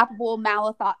untappable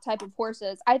Malathot type of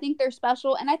horses. I think they're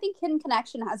special, and I think Hidden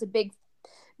Connection has a big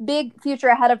future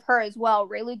ahead of her as well.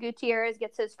 Rayleigh Gutierrez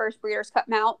gets his first Breeders' Cup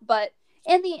mount, but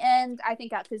in the end, I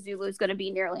think Echo Zulu is going to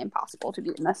be nearly impossible to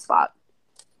beat in this spot.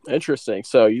 Interesting.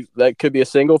 So that could be a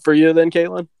single for you then,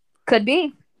 Kaitlin? Could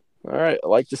be. All right. I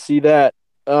like to see that.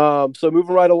 So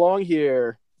moving right along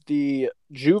here, the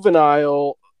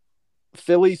Juvenile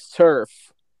Phillies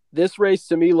Turf. This race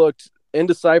to me looked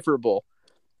indecipherable.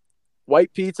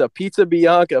 White Pizza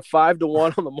Bianca,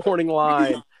 5-1 on the morning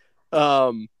line.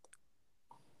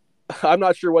 I'm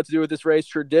not sure what to do with this race.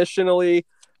 Traditionally,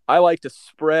 I like to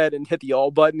spread and hit the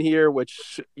all button here,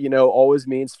 which, always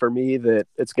means for me that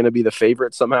it's going to be the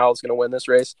favorite somehow is going to win this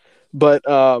race. But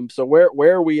so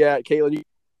where are we at? Kaitlin, you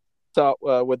start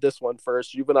with this one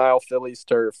first. Juvenile Phillies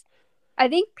Turf. I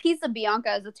think Pizza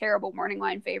Bianca is a terrible morning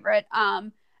line favorite.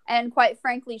 And quite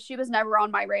frankly, she was never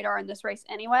on my radar in this race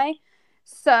anyway.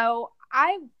 So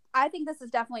I think this is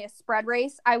definitely a spread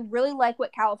race. I really like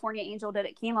what California Angel did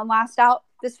at Keeneland last out.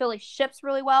 This filly ships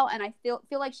really well, and I feel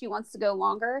like she wants to go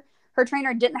longer. Her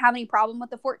trainer didn't have any problem with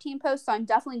the 14 post, so I'm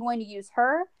definitely going to use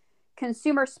her.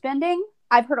 Consumer Spending.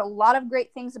 I've heard a lot of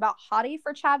great things about Hottie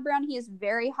for Chad Brown. He is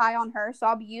very high on her, so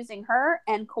I'll be using her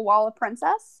and Koala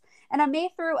Princess. And I may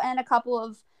throw in a couple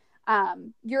of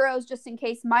Euros just in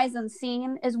case. Maizen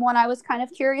Scene is one I was kind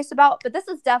of curious about, but this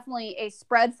is definitely a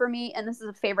spread for me, and this is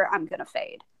a favorite I'm going to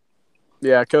fade.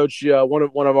 Yeah, Coach,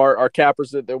 one of our cappers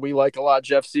that we like a lot,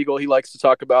 Jeff Siegel, he likes to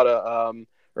talk about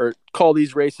or call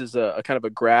these races a kind of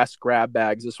a grass grab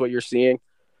bag. Is this what you're seeing?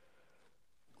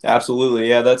 Absolutely.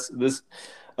 Yeah, that's this.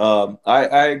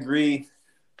 I agree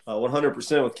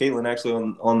 100% with Kaitlin.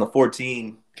 Actually, on the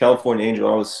 14 California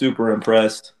Angel, I was super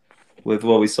impressed with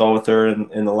what we saw with her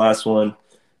in the last one,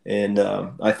 and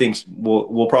I think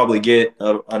we'll probably get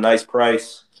a nice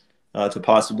price to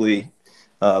possibly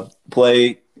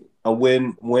play a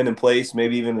win in place,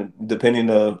 maybe even depending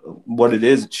on what it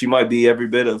is. She might be every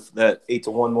bit of that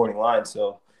 8-1 morning line,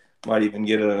 so might even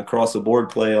get an across the board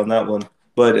play on that one.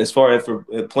 But as far as for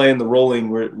playing the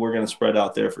rolling, we're going to spread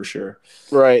out there for sure.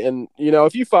 Right, and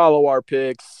if you follow our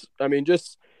picks, I mean,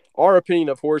 just our opinion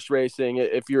of horse racing,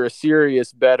 if you're a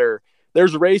serious bettor,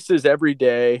 there's races every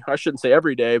day. I shouldn't say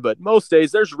every day, but most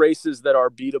days there's races that are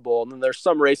beatable, and then there's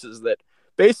some races that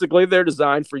basically they're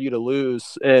designed for you to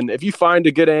lose. And if you find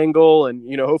a good angle and,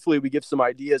 hopefully we give some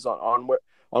ideas on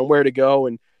where to go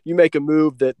and you make a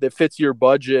move that fits your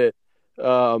budget,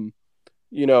 best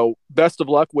of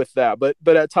luck with that.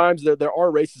 But at times there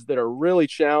are races that are really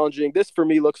challenging. This for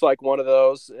me looks like one of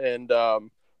those. And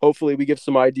hopefully we give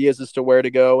some ideas as to where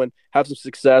to go and have some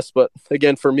success. But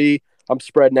again, for me, I'm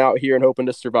spreading out here and hoping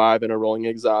to survive in a rolling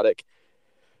exotic.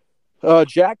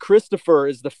 Jack Christopher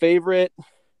is the favorite.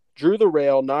 Drew the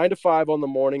rail 9-5 on the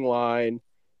morning line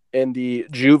in the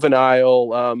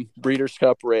Juvenile Breeders'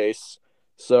 Cup race.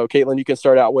 So, Kaitlin, you can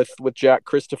start out with Jack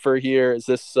Christopher here. Is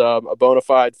this a bona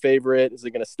fide favorite? Is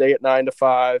it going to stay at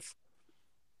 9-5?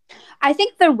 I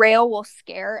think the rail will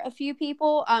scare a few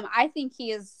people. I think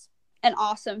he is an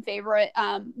awesome favorite.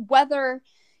 Whether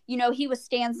he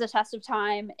withstands the test of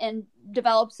time and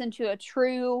develops into a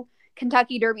true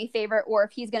Kentucky Derby favorite, or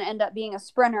if he's going to end up being a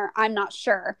sprinter, I'm not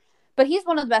sure. But he's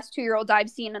one of the best 2-year-olds I've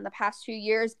seen in the past 2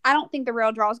 years. I don't think the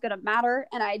rail draw is going to matter,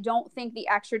 and I don't think the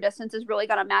extra distance is really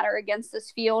going to matter against this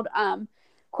field.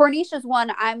 Corniche is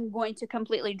one I'm going to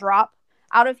completely drop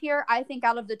out of here. I think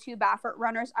out of the 2 Baffert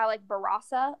runners, I like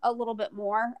Barassa a little bit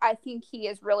more. I think he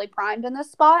is really primed in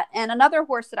this spot. And another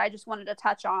horse that I just wanted to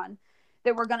touch on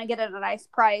that we're going to get at a nice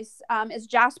price is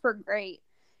Jasper Great.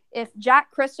 If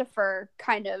Jack Christopher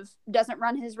kind of doesn't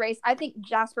run his race, I think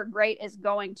Jasper Great is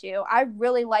going to. I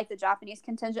really like the Japanese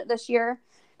contingent this year.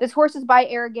 This horse is by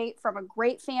Arrogate from a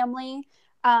great family.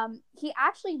 He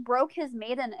actually broke his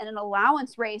maiden in an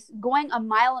allowance race going 1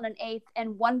 1/8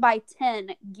 and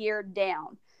 1/10 geared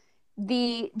down.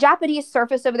 The Japanese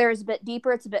surface over there is a bit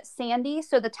deeper. It's a bit sandy,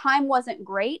 so the time wasn't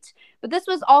great. But this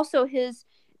was also his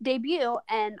debut,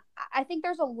 and I think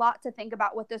there's a lot to think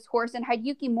about with this horse, and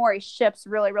Hideyuki Mori ships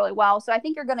really, really well, so I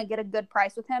think you're going to get a good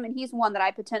price with him, and he's one that I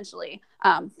potentially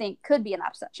think could be an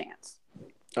upset chance.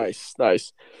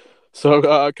 Nice.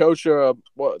 So, Coach,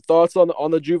 what thoughts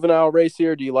on the juvenile race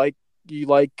here? Do you like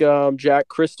Jack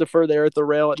Christopher there at the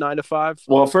rail at 9 to 5?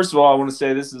 Well, first of all, I want to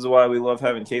say this is why we love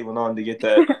having Kaitlin on to get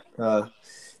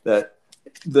that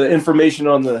the information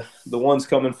on the ones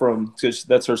coming from, because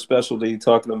that's her specialty,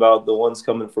 talking about the ones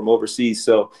coming from overseas.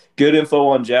 So good info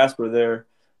on Jasper there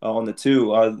on the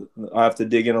 2. I have to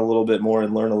dig in a little bit more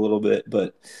and learn a little bit.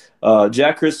 But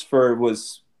Jack Christopher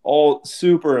was all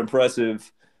super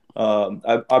impressive.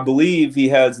 I believe he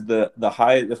has the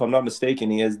highest, if I'm not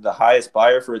mistaken, he has the highest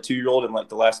buyer for a 2-year-old in like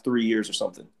the last 3 years or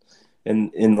something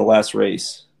in the last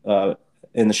race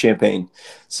in the Champagne.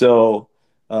 So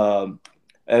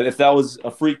if that was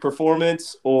a freak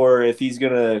performance or if he's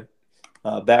going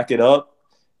to back it up,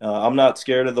 I'm not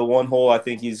scared of the 1 hole. I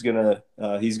think he's going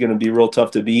to be real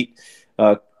tough to beat.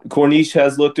 Corniche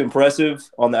has looked impressive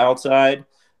on the outside.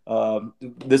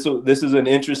 This is an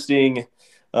interesting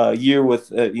year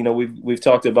with we've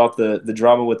talked about the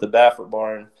drama with the Baffert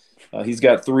barn. He's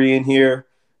got 3 in here.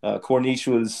 Corniche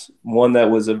was one that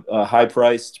was a high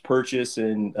priced purchase,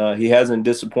 and he hasn't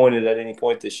disappointed at any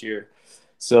point this year.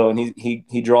 So, and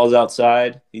he draws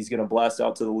outside. He's going to blast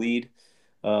out to the lead,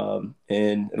 and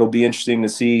it'll be interesting to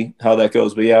see how that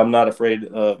goes. But yeah, I'm not afraid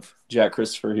of Jack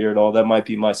Christopher here at all. That might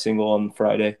be my single on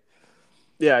Friday.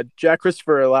 Yeah, Jack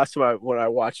Christopher. Last time when I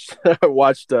watched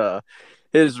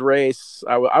his race,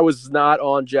 I was not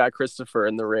on Jack Christopher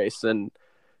in the race, and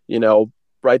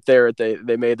right there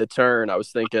they made the turn. I was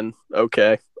thinking,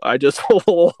 okay, I just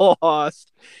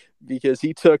lost because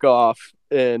he took off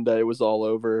and it was all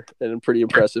over in pretty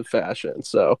impressive fashion.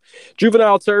 So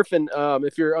juvenile turf. And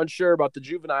if you're unsure about the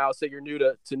juvenile, say you're new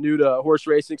to horse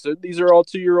racing. So these are all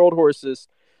 2-year-old horses.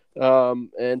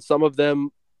 And some of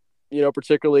them,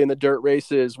 particularly in the dirt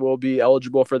races, will be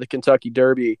eligible for the Kentucky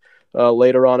Derby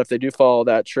later on if they do follow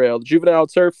that trail. The juvenile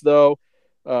turf, though,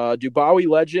 Dubawi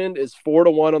Legend is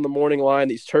 4-1 on the morning line.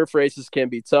 These turf races can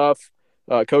be tough.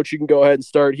 Coach, you can go ahead and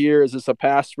start here. Is this a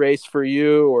pass race for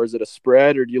you, or is it a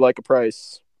spread, or do you like a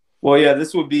price? Well, yeah,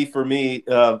 this would be for me.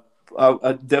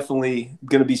 I'm definitely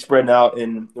going to be spreading out,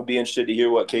 and I'll be interested to hear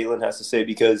what Kaitlin has to say,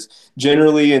 because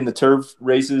generally in the turf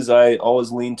races, I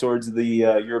always lean towards the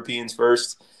Europeans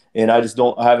first, and I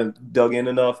haven't dug in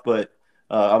enough, but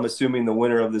I'm assuming the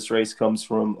winner of this race comes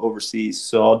from overseas,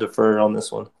 so I'll defer on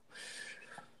this one.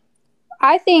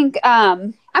 I think I'm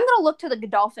going to look to the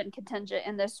Godolphin contingent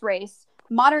in this race.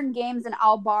 Modern Games and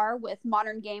Albar, with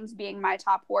Modern Games being my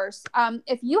top horse.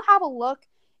 If you have a look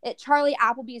at Charlie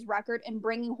Appleby's record in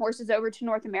bringing horses over to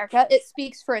North America, it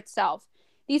speaks for itself.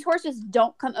 These horses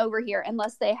don't come over here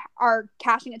unless they are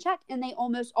cashing a check, and they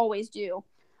almost always do.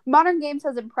 Modern Games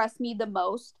has impressed me the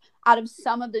most out of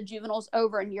some of the juveniles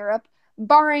over in Europe,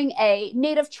 barring a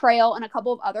Native Trail and a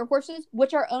couple of other horses,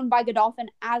 which are owned by Godolphin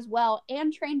as well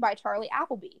and trained by Charlie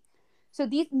Appleby. So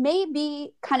these may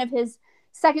be kind of his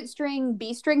second string,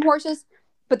 B string horses,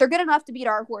 but they're good enough to beat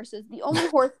our horses. The only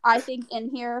horse I think in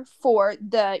here for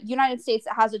the United States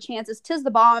that has a chance is Tis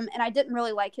the Bomb, and I didn't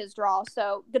really like his draw.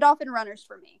 So Godolphin runners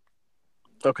for me.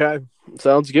 Okay,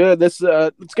 sounds good. This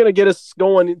it's going to get us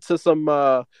going into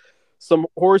some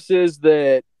horses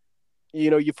that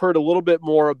you've heard a little bit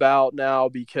more about now,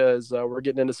 because we're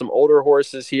getting into some older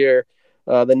horses here.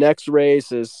 The next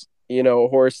race is a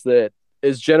horse that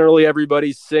is generally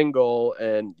everybody's single,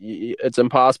 and it's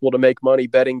impossible to make money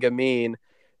betting Gamine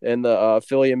in the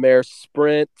filly and mare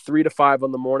sprint, 3 to 5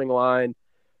 on the morning line.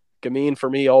 Gamine for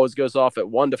me always goes off at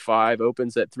 1 to 5,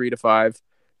 opens at 3 to 5,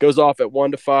 goes off at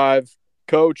 1 to 5.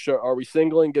 Coach, are we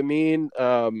singling Gamine?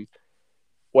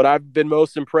 what I've been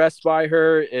most impressed by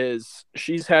her is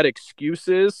she's had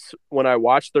excuses when I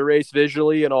watch the race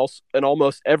visually and also in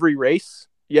almost every race,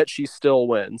 yet she still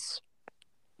wins.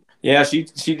 Yeah, she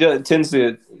tends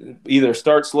to either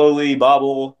start slowly,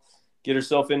 bobble, get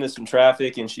herself into some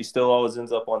traffic, and she still always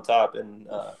ends up on top. And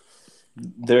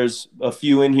there's a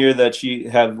few in here that she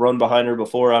had run behind her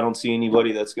before. I don't see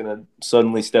anybody that's going to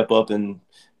suddenly step up and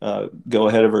go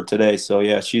ahead of her today. So,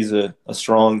 yeah, she's a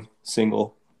strong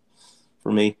single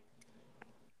for me.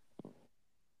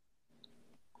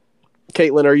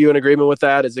 Kaitlin, are you in agreement with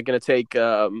that? Is it going to take,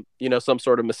 some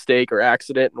sort of mistake or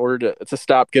accident in order to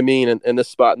stop Gamine in this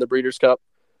spot in the Breeders' Cup?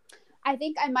 I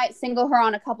think I might single her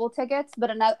on a couple tickets, but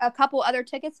a couple other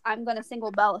tickets, I'm going to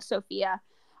single Bella Sophia.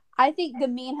 I think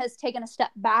Gamine has taken a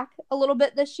step back a little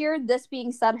bit this year. This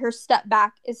being said, her step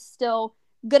back is still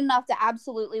good enough to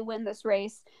absolutely win this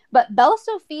race. But Bella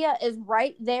Sophia is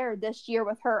right there this year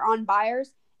with her on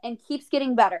buyers and keeps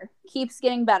getting better.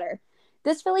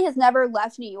 This filly has never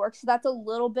left New York, so that's a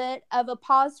little bit of a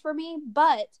pause for me,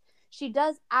 but she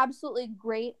does absolutely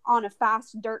great on a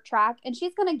fast dirt track, and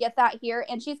she's going to get that here,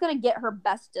 and she's going to get her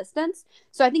best distance.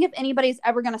 So I think if anybody's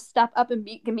ever going to step up and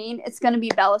beat Gamine, it's going to be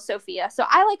Bella Sophia. So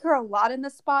I like her a lot in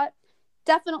this spot.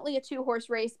 Definitely a 2-horse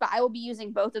race, but I will be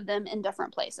using both of them in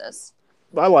different places.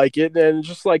 I like it, and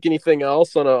just like anything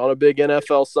else on a big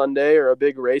NFL Sunday or a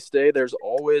big race day, there's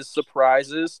always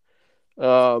surprises.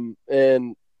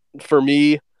 And for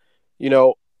me,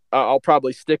 I'll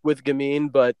probably stick with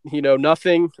Gamine, but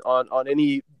nothing on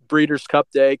any Breeders' Cup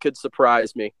day could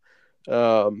surprise me.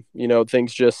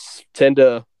 Things just tend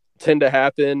to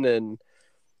happen, and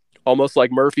almost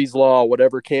like Murphy's Law,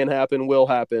 whatever can happen will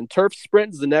happen. Turf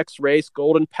Sprint is the next race.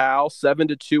 Golden Pal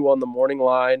 7-2 on the morning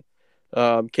line.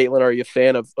 Kaitlin, are you a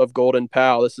fan of Golden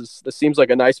Pal? This seems like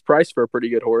a nice price for a pretty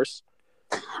good horse.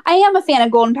 I am a fan of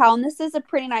Golden Pal, and this is a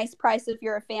pretty nice price if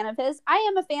you're a fan of his. I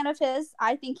am a fan of his.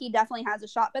 I think he definitely has a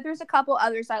shot, but there's a couple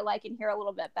others I like in here a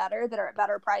little bit better that are at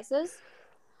better prices.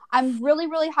 I'm really,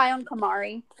 really high on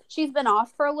Kamari. She's been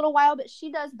off for a little while, but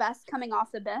she does best coming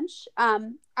off the bench.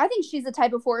 I think she's the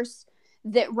type of horse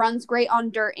that runs great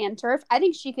on dirt and turf. I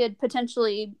think she could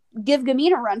potentially give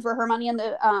Gamine a run for her money in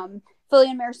the filly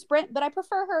and mare sprint, but I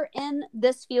prefer her in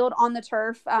this field on the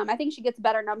turf. I think she gets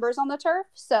better numbers on the turf,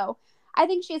 so I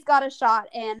think she's got a shot.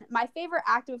 And my favorite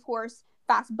active horse,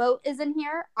 Fast Boat, is in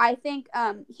here. I think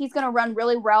he's going to run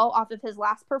really well off of his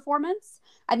last performance.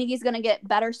 I think he's going to get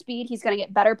better speed. He's going to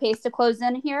get better pace to close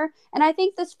in here. And I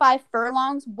think this 5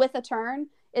 furlongs with a turn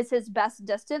is his best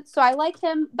distance. So I like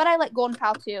him, but I like Golden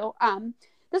Pal too.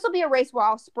 This will be a race where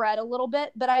I'll spread a little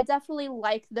bit, but I definitely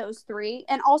like those 3.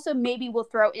 And also maybe we'll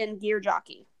throw in Gear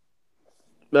Jockey.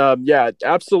 Yeah,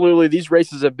 absolutely. These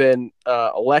races have been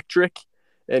electric.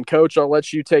 And Coach, I'll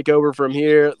let you take over from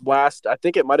here. I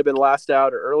think it might have been last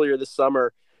out or earlier this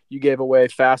summer, you gave away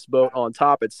Fast Boat on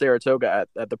top at Saratoga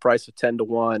at the price of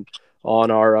 10-1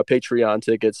 on our Patreon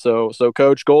tickets. So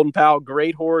Coach, Golden Pal,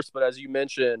 great horse, but as you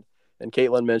mentioned and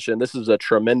Kaitlin mentioned, this is a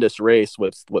tremendous race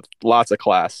with lots of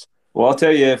class. Well, I'll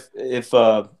tell you, if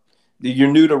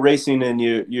you're new to racing and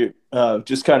you're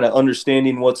just kind of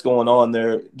understanding what's going on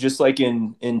there, just like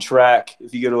in track,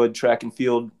 if you go to a track and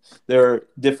field, there are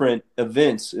different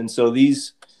events. And so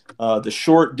these, the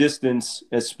short distance,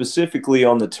 specifically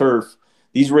on the turf,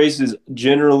 these races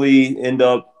generally end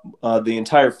up, the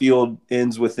entire field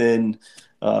ends within,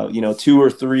 2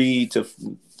 or 3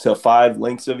 to 5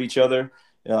 lengths of each other.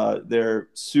 They're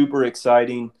super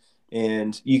exciting.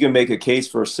 And you can make a case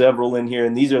for several in here.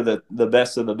 And these are the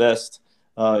best of the best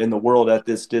in the world at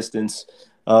this distance.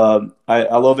 I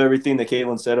love everything that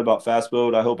Kaitlin said about Fast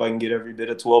Boat. I hope I can get every bit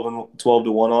of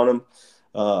 12-1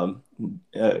 on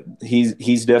him.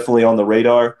 He's definitely on the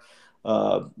radar.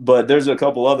 But there's a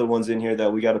couple other ones in here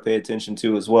that we got to pay attention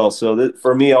to as well. So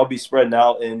for me, I'll be spreading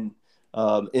out and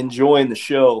enjoying the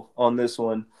show on this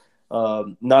one.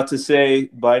 Not to say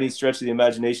by any stretch of the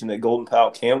imagination that Golden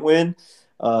Pal can't win.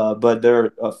 But there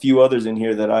are a few others in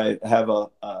here that I have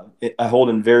I hold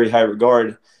in very high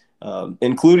regard,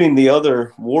 including the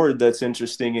other ward that's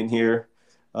interesting in here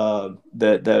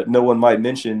that no one might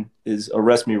mention is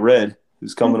Arrest Me Red,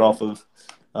 who's coming off of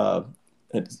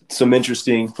some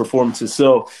interesting performances.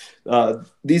 So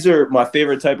these are my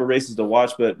favorite type of races to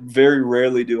watch, but very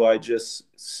rarely do I just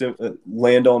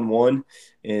land on one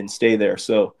and stay there.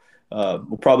 So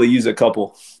we'll probably use a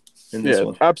couple. Yeah,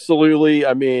 absolutely.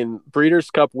 I mean,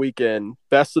 Breeders' Cup weekend,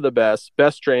 best of the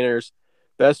best trainers,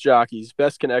 best jockeys,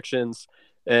 best connections,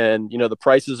 and, the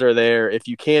prices are there. If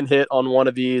you can hit on one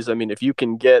of these, I mean, if you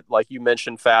can get, like you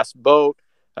mentioned, Fast Boat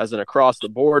as an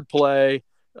across-the-board play,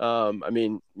 I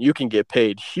mean, you can get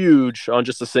paid huge on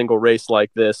just a single race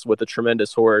like this with a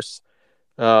tremendous horse,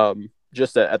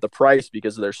 just at the price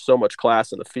because there's so much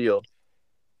class in the field.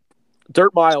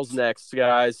 Dirt miles next,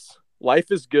 guys.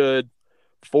 Life is Good,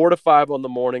 4 to 5 on the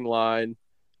morning line.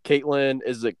 Kaitlin,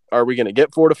 are we going to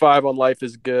get 4 to 5 on Life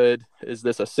is Good? Is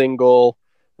this a single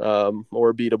or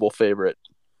a beatable favorite?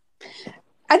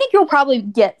 I think you'll probably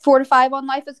get 4 to 5 on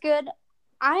Life is Good.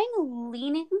 I'm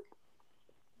leaning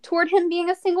toward him being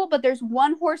a single, but there's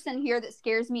one horse in here that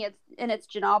scares me, and it's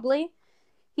Ginobili.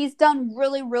 He's done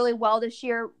really, really well this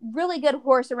year. Really good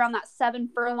horse around that 7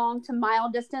 furlong to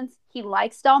mile distance. He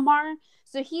likes Del Mar.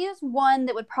 So he is one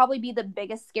that would probably be the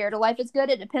biggest scare to Life is Good.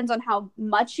 It depends on how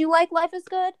much you like Life is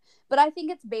Good, but I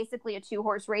think it's basically a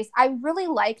 2-horse race. I really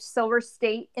liked Silver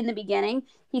State in the beginning.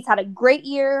 He's had a great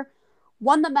year,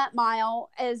 won the Met Mile,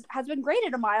 has been great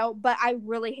at a mile, but I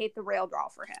really hate the rail draw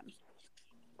for him.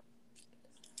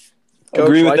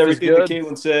 Agree with everything that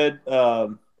Kaitlin said.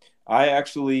 I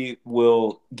actually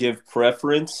will give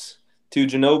preference to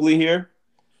Ginobili here.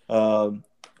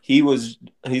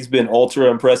 He's been ultra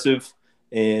impressive,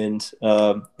 and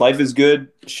Life is Good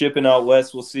shipping out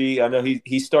west. We'll see. I know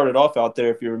he started off out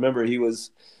there. If you remember, he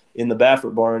was in the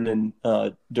Baffert barn,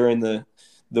 and during the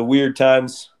weird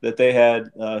times that they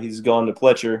had, he's gone to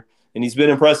Pletcher, and he's been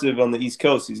impressive on the East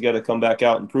Coast. He's got to come back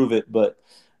out and prove it, but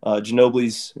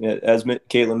Ginobili's, as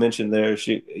Kaitlin mentioned there,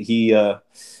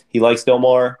 he likes Del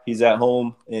Mar. He's at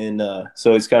home, and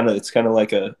so it's kind of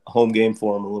like a home game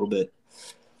for him a little bit.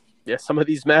 Yeah, some of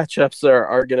these matchups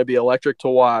are going to be electric to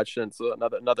watch, and so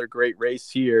another great race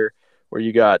here where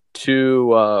you got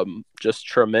two just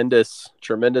tremendous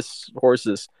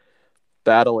horses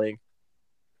battling.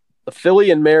 The filly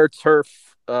and mare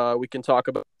turf we can talk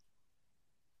about.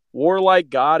 Warlike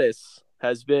Goddess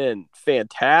has been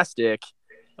fantastic.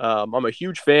 I'm a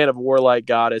huge fan of Warlike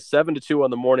Goddess. 7 to 2 on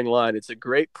the morning line. It's a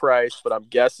great price, but I'm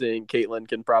guessing Kaitlin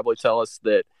can probably tell us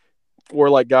that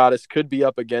Warlike Goddess could be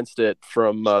up against it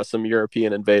from some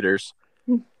European invaders.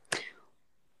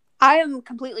 I am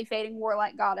completely fading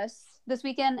Warlike Goddess this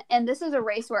weekend, and this is a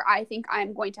race where I think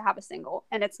I'm going to have a single,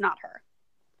 and it's not her.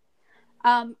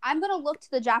 I'm going to look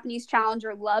to the Japanese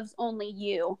challenger Loves Only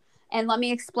You, and let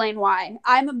me explain why.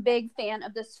 I'm a big fan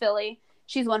of this filly.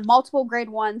 She's won multiple grade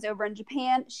 1s over in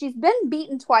Japan. She's been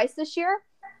beaten twice this year,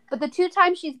 but the 2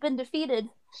 times she's been defeated,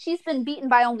 she's been beaten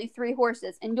by only 3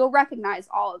 horses, and you'll recognize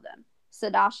all of them.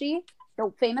 Sadashi,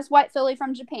 the famous white filly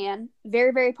from Japan,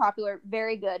 very, very popular,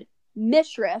 very good.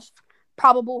 Mishriff,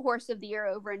 probable horse of the year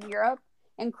over in Europe,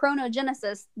 and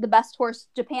Chronogenesis, the best horse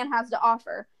Japan has to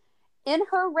offer. In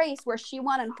her race where she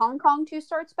won in Hong Kong 2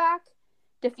 starts back,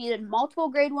 defeated multiple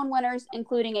grade 1 winners,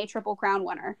 including a Triple Crown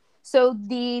winner. So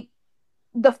the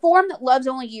form that Loves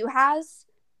Only You has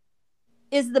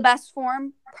is the best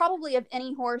form probably of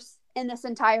any horse in this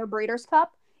entire Breeders'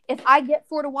 Cup. If I get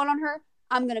 4 to 1 on her,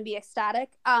 I'm going to be ecstatic.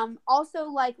 Also,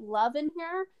 like Love in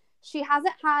here, she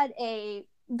hasn't had a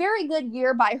very good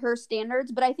year by her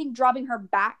standards, but I think dropping her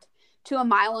back to 1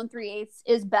 mile 3/8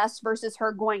 is best versus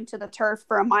her going to the turf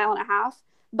for 1.5 miles.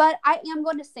 But I am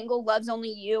going to single Loves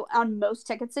Only You on most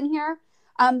tickets in here.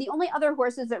 The only other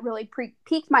horses that really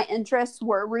piqued my interest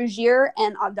were Rougier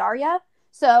and Audaria.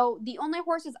 So the only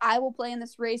horses I will play in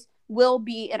this race will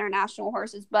be international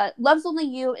horses, but Loves Only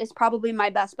You is probably my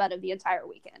best bet of the entire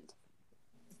weekend.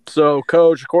 So,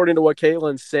 Coach, according to what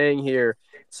Caitlin's saying here,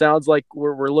 sounds like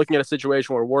we're looking at a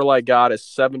situation where Warlike Goddess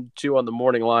 7-2 on the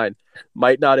morning line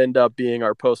might not end up being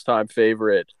our post-time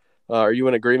favorite. Are you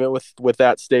in agreement with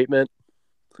that statement?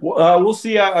 We'll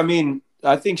see. I mean,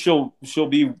 I think she'll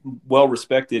be well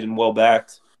respected and well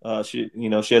backed. She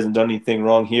hasn't done anything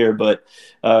wrong here, but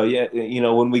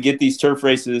when we get these turf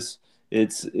races,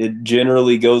 it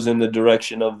generally goes in the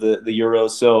direction of the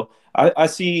Euros. So I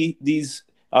see these.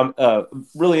 I'm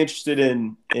really interested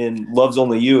in Loves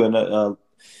Only You, and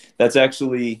that's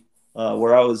actually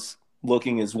where I was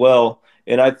looking as well.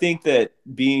 And I think that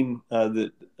being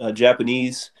the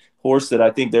Japanese horse, that I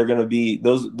think they're going to be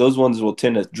those ones will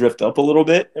tend to drift up a little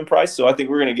bit in price. So I think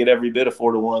we're going to get every bit of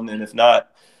 4 to 1, and if not,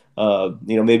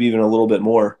 maybe even a little bit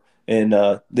more. And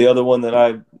the other one that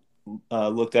I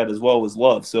looked at as well was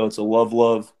Love. So it's a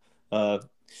love.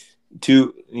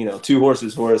 Two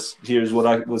horses for us. Here's what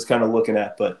I was kind of looking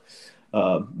at, but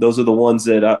those are the ones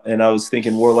that I was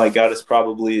thinking Warlike Goddess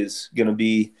probably is going to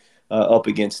be up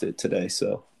against it today.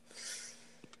 So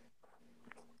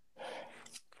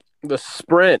the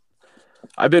sprint,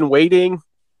 I've been waiting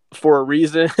for a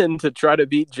reason to try to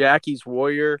beat Jackie's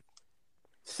Warrior.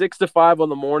 6 to 5 on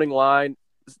the morning line.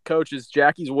 Coach, is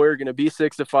Jackie's Warrior going to be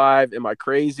 6 to 5? Am I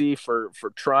crazy for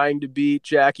trying to beat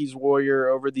Jackie's Warrior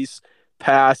over these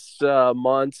past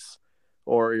months,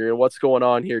 or what's going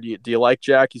on here? Do you like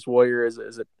Jackie's Warrior? Is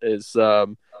it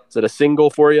a single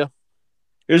for you?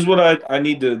 Here's what I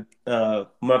need to I'm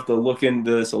gonna have to look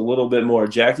into this a little bit more.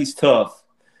 Jackie's tough,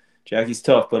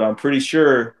 but I'm pretty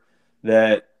sure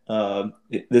that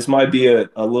this might be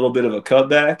a little bit of a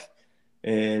cutback,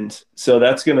 and so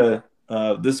that's gonna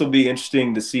this will be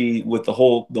interesting to see with the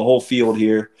whole field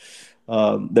here.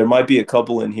 There might be a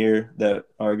couple in here that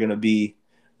are gonna be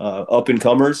up and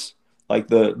comers, like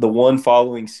the one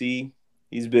following C.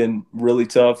 He's been really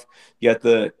tough. You got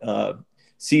the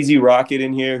CZ Rocket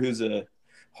in here, who's a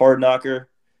hard knocker.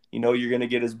 You're going to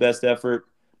get his best effort.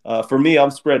 For me,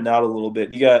 I'm spreading out a little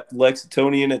bit. You got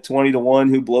Lexingtonian at 20-1,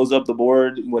 who blows up the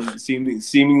board when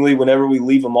seemingly whenever we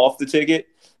leave him off the ticket.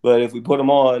 But if we put him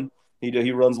on,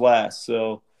 he runs last.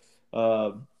 So,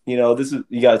 this is,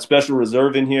 you got a special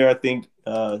reserve in here, I think,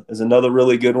 is another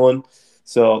really good one.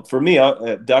 So for me,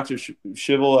 Dr.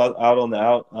 Shivel out on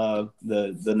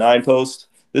the 9 post.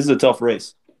 This is a tough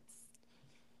race.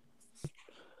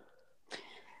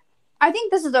 I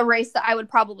think this is a race that I would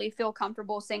probably feel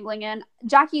comfortable singling in.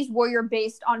 Jackie's Warrior,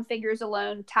 based on figures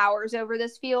alone, towers over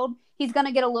this field. He's going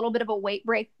to get a little bit of a weight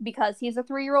break because he's a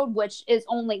 3-year-old, which is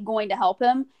only going to help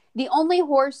him. The only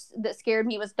horse that scared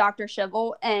me was Dr.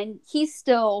 Shivel, and he's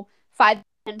still 5-10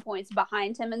 points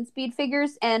behind him in speed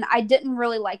figures, and I didn't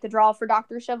really like the draw for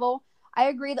Dr. Shivel. I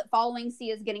agree that Following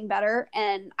C is getting better,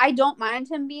 and I don't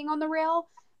mind him being on the rail,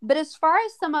 but as far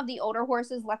as some of the older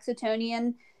horses,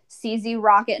 Lexingtonian, CZ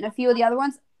Rocket, and a few of the other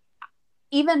ones,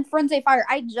 even Frenzy Fire,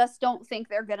 I just don't think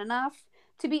they're good enough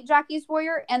to beat Jackie's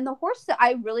Warrior. And the horse that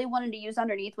I really wanted to use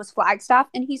underneath was Flagstaff,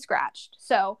 and he scratched.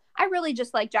 So I really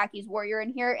just like Jackie's Warrior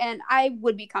in here, and I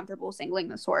would be comfortable singling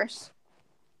this horse.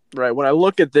 Right. When I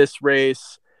look at this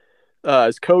race,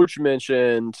 as Coach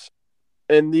mentioned,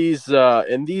 in these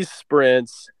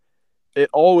sprints, it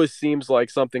always seems like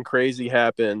something crazy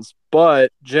happens,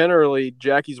 but generally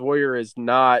Jackie's Warrior is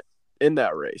not in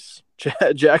that race.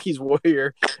 Jackie's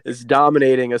Warrior is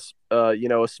dominating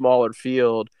a smaller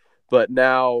field, but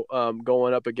now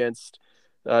going up against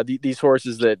these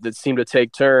horses that seem to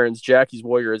take turns, Jackie's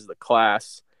Warrior is the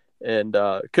class, and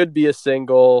could be a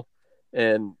single.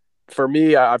 And for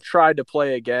me, I've tried to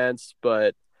play against,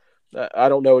 but I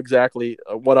don't know exactly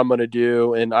what I'm going to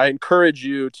do. And I encourage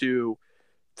you to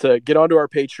get onto our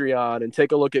Patreon and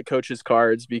take a look at Coach's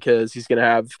cards, because he's going to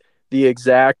have the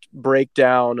exact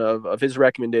breakdown of his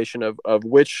recommendation of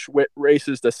which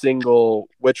races to single,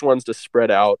 which ones to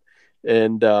spread out.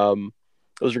 And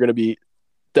those are going to be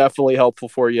definitely helpful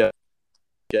for you.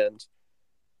 And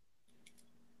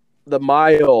the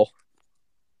mile,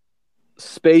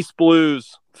 Space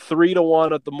Blues,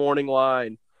 3-1 at the morning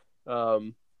line.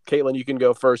 Kaitlin, you can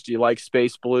go first. Do you like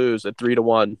Space Blues at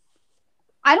 3-1?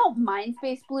 I don't mind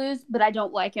Space Blues, but I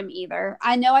don't like him either.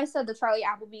 I know I said the Charlie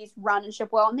Appleby's run and ship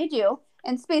well, and they do.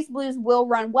 And Space Blues will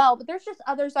run well, but there's just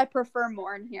others I prefer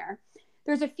more in here.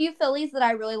 There's a few fillies that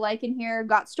I really like in here.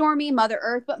 Got Stormy, Mother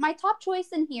Earth, but my top choice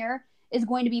in here is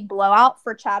going to be Blowout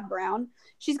for Chad Brown.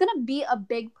 She's going to be a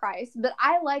big price, but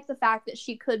I like the fact that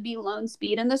she could be lone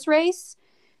speed in this race.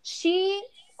 She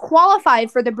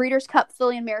qualified for the Breeders' Cup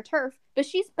Filly and Mare Turf, but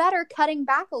she's better cutting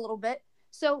back a little bit.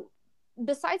 So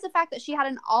besides the fact that she had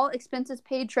an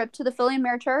all-expenses-paid trip to the Filly and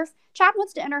Mare Turf, Chad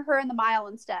wants to enter her in the mile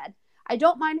instead. I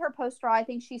don't mind her post-draw. I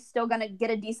think she's still going to get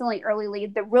a decently early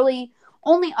lead. The really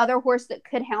only other horse that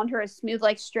could hound her is Smooth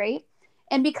Like Straight.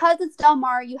 And because it's Del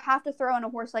Mar, you have to throw in a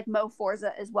horse like Mo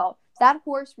Forza as well. That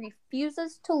horse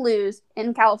refuses to lose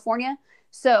in California.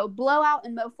 So Blowout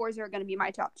and Mo Forza are going to be my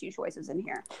top 2 choices in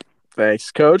here.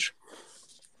 Thanks, Coach.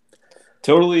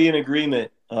 Totally in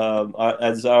agreement.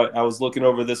 As I was looking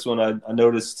over this one, I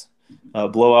noticed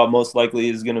Blowout most likely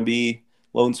is going to be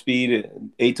lone speed at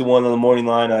 8-1 on the morning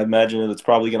line. I imagine that it's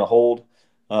probably going to hold.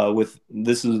 With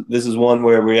this is one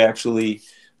where we actually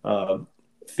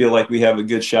feel like we have a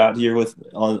good shot here with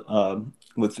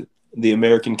the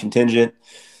American contingent.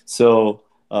 So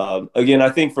again, I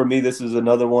think for me this is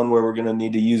another one where we're going to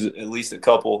need to use at least a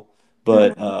couple.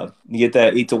 But you get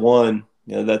that 8-1.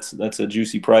 That's a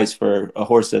juicy price for a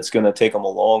horse that's going to take them a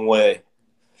long way.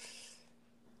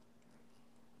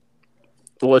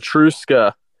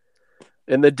 Latruska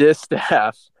in the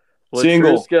distaff.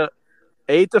 Single.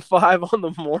 8-5 on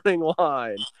the morning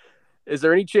line. Is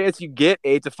there any chance you get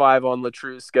 8-5 on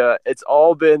Latruska? It's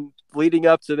all been leading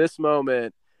up to this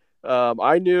moment.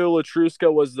 I knew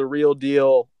Latruska was the real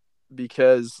deal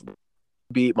because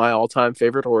beat my all-time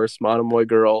favorite horse, Monomoy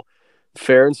Girl,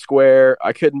 fair and square.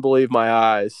 I couldn't believe my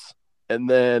eyes. And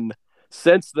then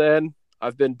since then,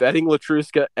 I've been betting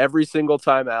Latruska every single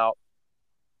time out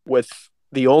with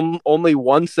the only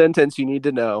one sentence you need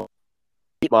to know.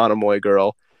 Monomoy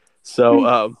girl.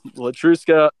 So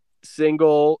Latruska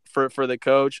single for the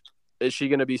coach. Is she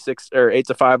going to be 6 or 8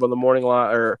 to 5 on the morning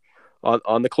line or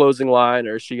on the closing line,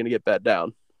 or is she going to get bet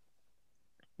down?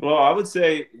 Well, I would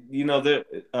say, that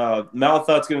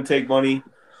Malathaat's going to take money,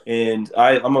 and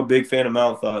I'm a big fan of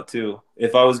Malathaat too.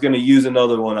 If I was going to use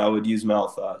another one, I would use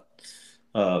Malathaat.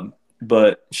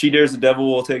 But She Dares the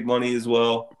Devil will take money as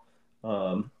well.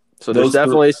 So there's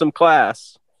definitely some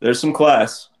class. There's some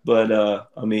class, but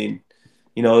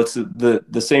it's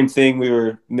the same thing we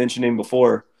were mentioning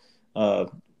before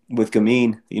with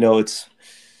Gamine. It's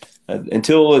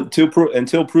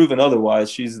until proven otherwise,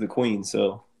 she's the queen.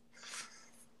 So,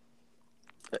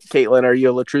 Kaitlin, are you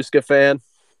a Latruska fan?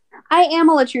 I am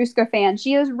a Latruska fan.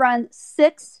 She has run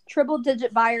 6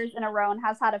 triple-digit buyers in a row and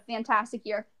has had a fantastic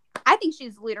year. I think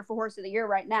she's the leader for Horse of the Year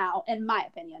right now, in my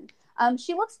opinion.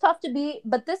 She looks tough to beat,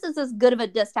 but this is as good of a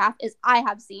distaff as I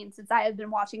have seen since I have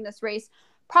been watching this race,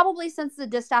 probably since the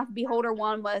distaff Beholder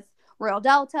won with Royal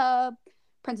Delta,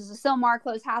 Princess of Silmar,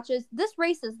 Closed Hatches. This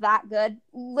race is that good.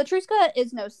 Latruska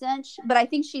is no cinch, but I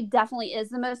think she definitely is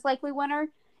the most likely winner.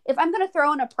 If I'm going to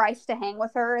throw in a price to hang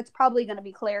with her, it's probably going to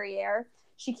be Clairiere.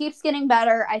 She keeps getting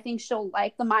better. I think she'll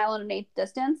like the 1 1/8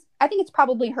 distance. I think it's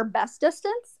probably her best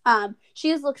distance. She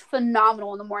has looked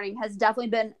phenomenal in the morning, has definitely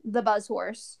been the buzz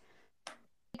horse.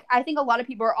 I think a lot of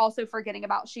people are also forgetting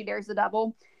about She Dares the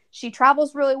Devil. She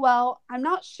travels really well. I'm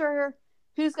not sure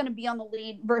who's going to be on the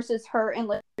lead versus her and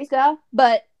Latruska,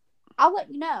 but I'll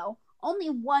let you know. Only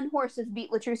one horse has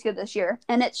beat Latruska this year,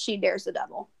 and it's She Dares the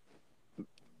Devil.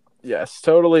 Yes,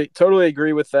 totally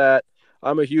agree with that.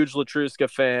 I'm a huge Latruska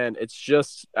fan. It's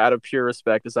just out of pure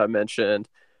respect, as I mentioned.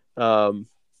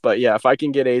 But yeah, if I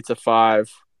can get 8 to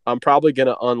 5, I'm probably going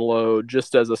to unload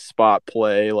just as a spot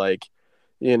play. Like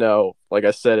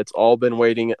I said, it's all been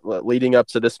leading up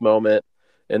to this moment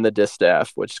in the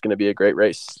distaff, which is going to be a great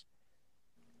race.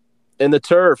 In the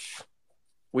turf,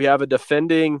 we have a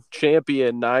defending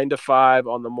champion, 9 to 5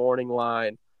 on the morning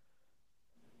line.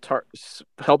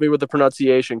 Help me with the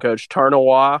pronunciation, Coach.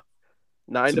 Tarnawa.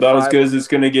 9 to 5. About as good as it's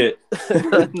going to get.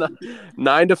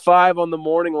 9 to 5 on the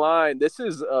morning line. This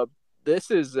is a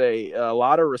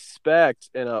lot of respect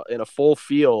in a full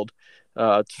field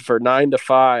for 9 to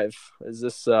 5. Is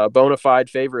this a bona fide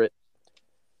favorite?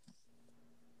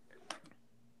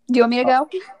 Do you want me to go?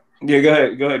 Yeah,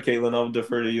 go ahead, Kaitlin. I'll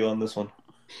defer to you on this one.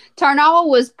 Tarnawa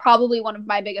was probably one of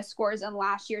my biggest scores in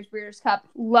last year's Breeders' Cup.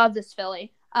 Love this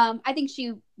filly. I think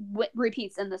she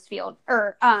repeats in this field,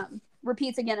 or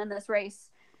repeats again in this race.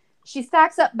 She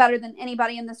stacks up better than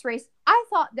anybody in this race. I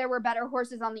thought there were better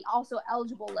horses on the also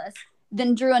eligible list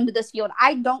than drew into this field.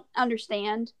 I don't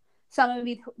understand some of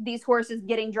these horses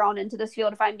getting drawn into this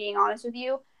field, if I'm being honest with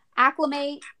you.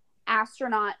 Acclimate,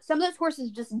 Astronaut, some of those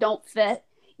horses just don't fit.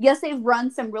 Yes, they've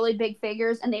run some really big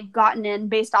figures and they've gotten in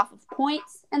based off of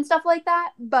points and stuff like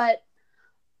that, but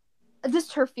this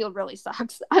turf field really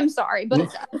sucks. I'm sorry, but it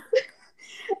does.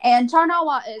 And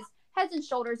Tarnawa is heads and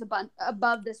shoulders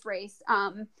above this race.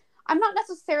 I'm not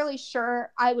necessarily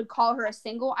sure I would call her a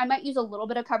single. I might use a little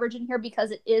bit of coverage in here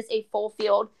because it is a full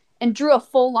field and drew a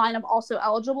full line of also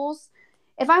eligibles.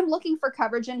 If I'm looking for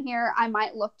coverage in here, I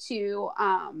might look to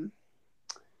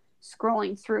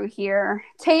scrolling through here.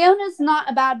 Teona's not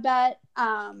a bad bet.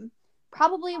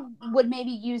 Probably would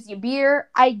maybe use Yabir.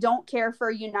 I don't care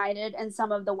for United and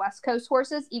some of the West Coast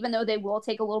horses, even though they will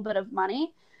take a little bit of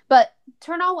money. But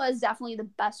Tarnawa is definitely the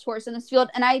best horse in this field,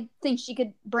 and I think she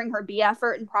could bring her B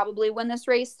effort and probably win this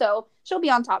race, so she'll be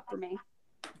on top for me.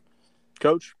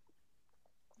 Coach?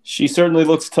 She certainly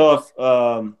looks tough.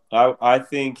 I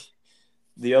think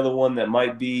the other one that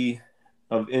might be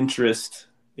of interest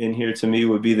in here to me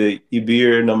would be the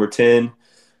Ibir, number 10,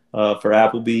 for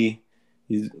Appleby.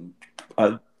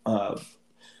 I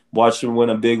watched him win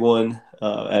a big one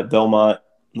at Belmont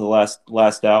the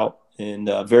last out, and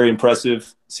very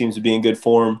impressive. Seems to be in good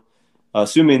form.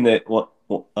 Assuming that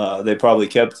they probably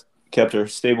kept her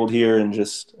stabled here and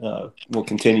just will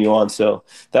continue on. So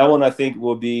that one I think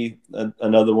will be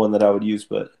another one that I would use,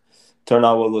 but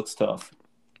Tarnawa looks tough.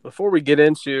 Before we get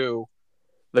into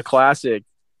the Classic,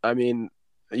 I mean,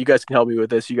 you guys can help me with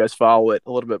this. You guys follow it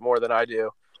a little bit more than I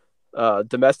do.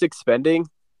 Domestic spending.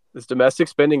 Is domestic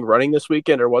spending running this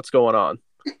weekend, or what's going on?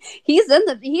 He's in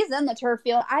the turf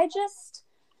field.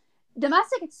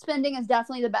 Domestic spending is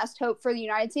definitely the best hope for the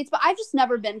United States, but I've just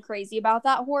never been crazy about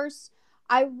that horse.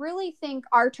 I really think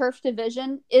our turf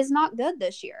division is not good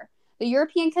this year. The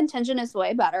European contingent is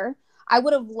way better. I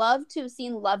would have loved to have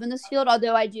seen Love in this field,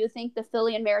 although I do think the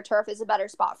filly and mare turf is a better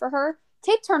spot for her.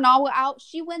 Take Tarnawa out.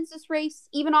 She wins this race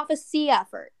even off a C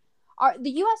effort. the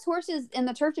U.S. horses in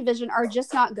the turf division are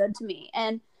just not good to me.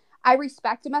 And I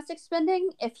respect domestic spending.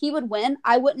 If he would win,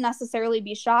 I wouldn't necessarily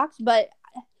be shocked, but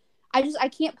I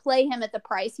can't play him at the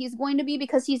price he's going to be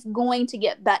because he's going to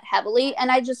get bet heavily.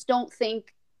 And I just don't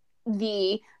think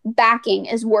the backing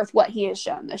is worth what he has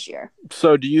shown this year.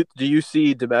 So do you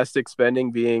see domestic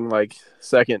spending being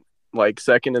second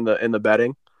in the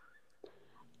betting?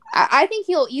 I think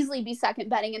he'll easily be second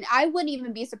betting, and I wouldn't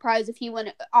even be surprised if he went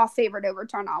off favored over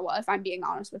Tarnawa, if I'm being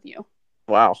honest with you.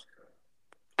 Wow.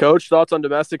 Coach, thoughts on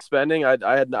domestic spending? I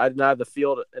didn't have the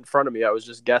field in front of me. I was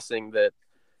just guessing that,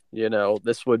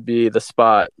 this would be the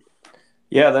spot.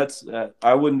 Yeah, that's.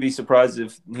 I wouldn't be surprised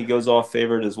if he goes off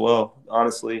favored as well,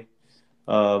 honestly.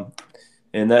 And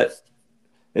that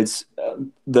it's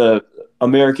the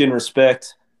American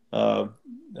respect of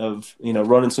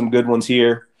running some good ones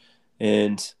here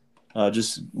and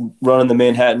just running the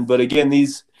Manhattan. But again,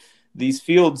 these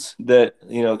fields that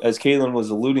as Kaitlin was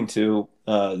alluding to,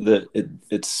 that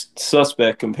it's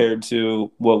suspect compared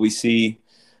to what we see,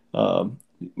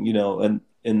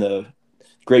 in the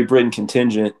Great Britain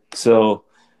contingent. So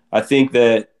I think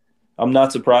that I'm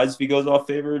not surprised if he goes off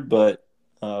favored, but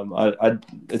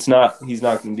he's not going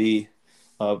to be.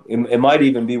 It might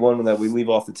even be one that we leave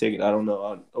off the ticket. I don't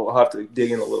know. I'll have to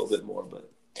dig in a little bit more. But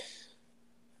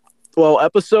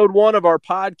episode 1 of our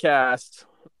podcast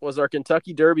was our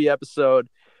Kentucky Derby episode.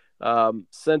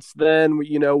 Since then,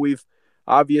 we've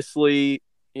obviously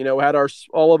had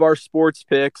all of our sports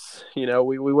picks.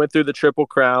 We went through the Triple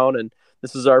Crown, and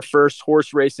this is our first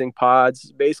horse racing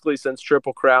pods basically since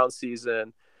Triple Crown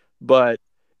season. But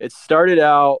it started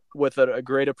out with a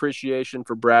great appreciation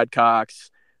for Brad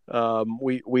Cox.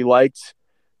 We liked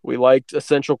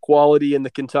Essential Quality in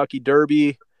the Kentucky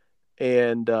Derby,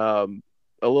 and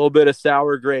a little bit of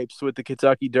sour grapes with the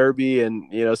Kentucky Derby.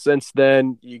 And, since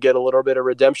then you get a little bit of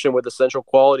redemption with Essential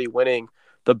Quality winning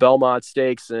the Belmont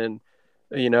Stakes, and,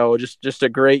 just a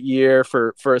great year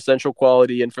for Essential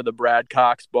Quality and for the Brad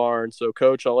Cox barn. So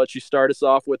Coach, I'll let you start us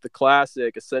off with the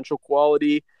classic Essential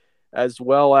Quality, as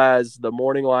well as the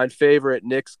morning line favorite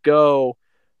Knicks Go.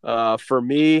 For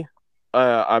me,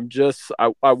 I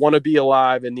want to be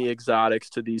alive in the exotics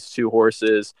to these two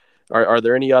horses. Are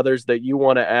there any others that you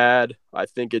want to add? I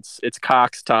think it's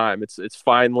Cox time. It's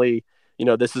finally,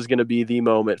 this is going to be the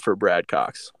moment for Brad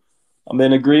Cox. I'm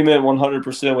in agreement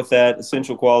 100% with that.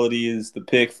 Essential Quality is the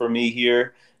pick for me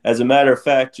here. As a matter of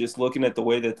fact, just looking at the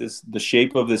way that the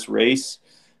shape of this race,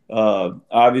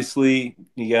 obviously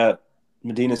you got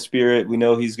Medina Spirit. We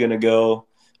know he's going to go.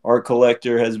 Art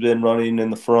Collector has been running in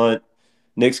the front.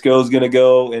 Knicks Go is going to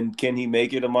go, and can he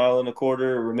make it 1.25 miles? It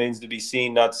remains to be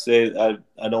seen. Not to say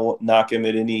I don't knock him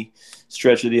at any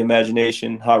stretch of the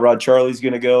imagination. Hot Rod Charlie's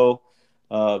going to go,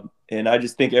 and I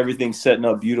just think everything's setting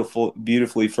up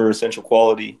beautifully for Essential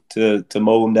Quality to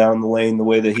mow him down the lane the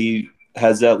way that he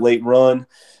has that late run,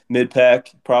 mid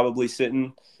pack probably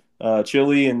sitting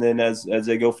chilly, and then as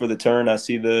they go for the turn, I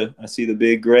see the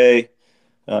big gray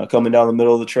coming down the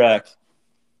middle of the track.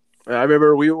 I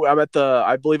remember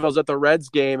I believe I was at the Reds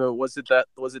game. Was it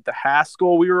the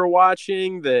Haskell we were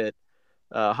watching that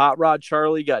Hot Rod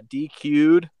Charlie got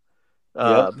DQ'd?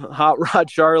 Yep. Hot Rod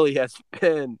Charlie has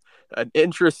been an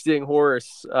interesting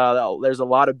horse. There's a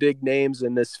lot of big names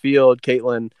in this field,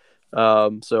 Kaitlin.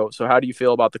 So how do you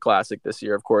feel about the Classic this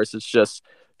year? Of course, it's just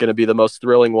going to be the most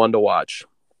thrilling one to watch.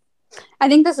 I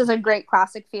think this is a great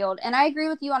classic field, and I agree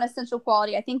with you on Essential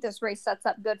Quality. I think this race sets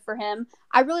up good for him.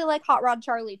 I really like Hot Rod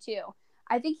Charlie, too.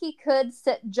 I think he could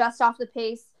sit just off the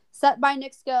pace set by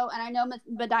Knicks Go, and I know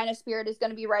Medina Spirit is going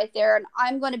to be right there, and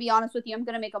I'm going to be honest with you. I'm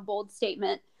going to make a bold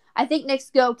statement. I think Knicks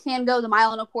Go can go the 1.25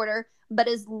 miles, but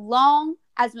as long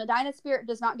as Medina Spirit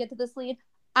does not get to this lead,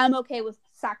 I'm okay with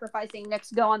sacrificing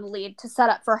Knicks Go on the lead to set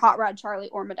up for Hot Rod Charlie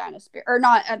or Medina Spirit, or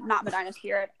not Medina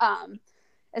Spirit,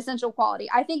 Essential Quality.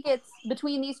 I think it's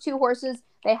between these two horses.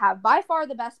 They have by far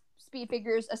the best speed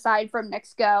figures aside from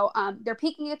Knicks Go. They're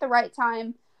peaking at the right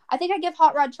time. I think I give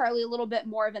Hot Rod Charlie a little bit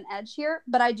more of an edge here,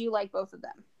 but I do like both of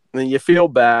them. And you feel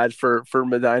bad for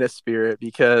Medina Spirit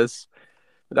because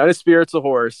Medina Spirit's a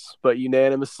horse, but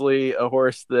unanimously a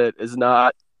horse that is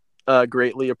not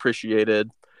greatly appreciated.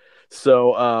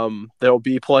 So there'll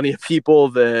be plenty of people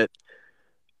that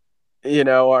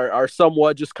are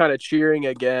somewhat just kind of cheering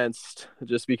against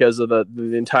just because of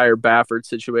the entire Baffert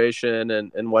situation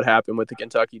and what happened with the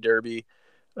Kentucky Derby.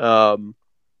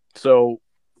 So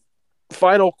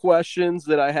final questions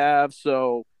that I have.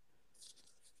 So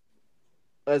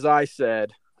as I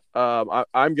said, I'm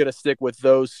going to stick with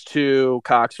those two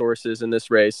Cox horses in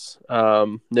this race,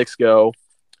 Knicks Go,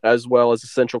 as well as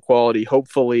Essential Quality.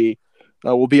 Hopefully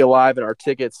we'll be alive and our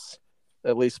tickets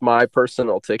at least my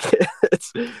personal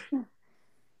tickets.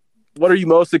 What are you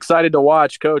most excited to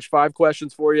watch, Coach? 5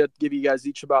 questions for you. Give you guys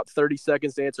each about 30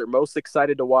 seconds to answer. Most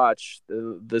excited to watch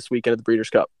this weekend at the Breeders'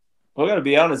 Cup. Well, I got to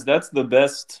be honest, that's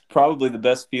probably the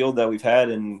best field that we've had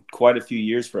in quite a few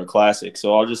years for a Classic.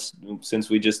 So since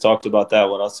we just talked about that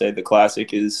one, I'll say the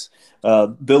Classic is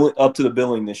billing up to the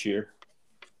billing this year.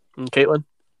 And Kaitlin?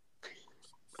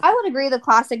 I would agree the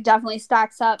Classic definitely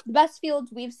stacks up. The best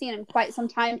fields we've seen in quite some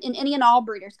time in any and all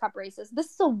Breeders' Cup races. This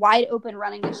is a wide open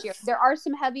running this year. There are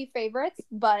some heavy favorites,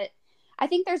 but I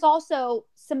think there's also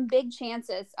some big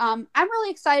chances. I'm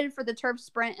really excited for the Turf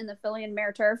Sprint and the Filly and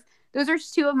Mare Turf. Those are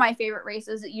 2 of my favorite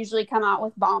races that usually come out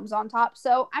with bombs on top.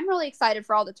 So I'm really excited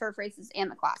for all the turf races and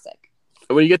the Classic.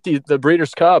 When you get the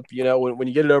Breeders' Cup, when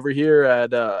you get it over here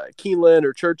at Kaitlin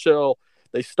or Churchill,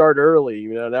 they start early.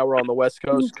 Now we're on the West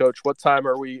Coast. Coach, what time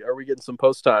are we getting some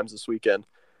post times this weekend?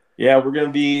 Yeah, we're going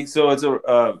to be – so it's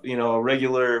a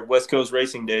regular West Coast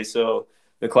racing day. So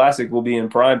the Classic will be in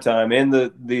prime time and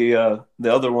the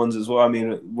other ones as well. I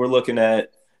mean, we're looking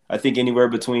at, I think, anywhere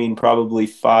between probably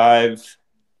 5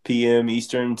 p.m.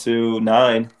 Eastern to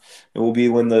 9. It will be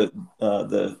when the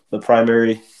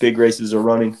primary big races are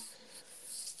running.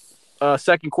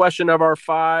 Second question of our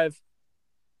 5.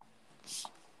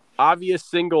 Obvious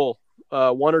single,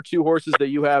 1 or 2 horses that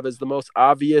you have as the most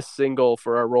obvious single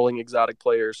for our rolling exotic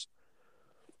players.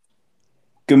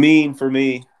 Gamine for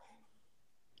me.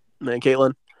 And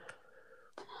Kaitlin?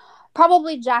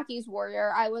 Probably Jackie's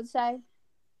Warrior, I would say.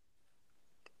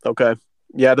 Okay.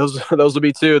 Yeah, those will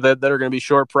be 2 that are going to be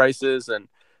short prices, and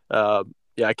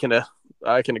I can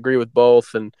agree with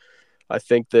both, and I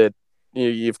think that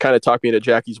you've kind of talked me into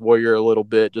Jackie's Warrior a little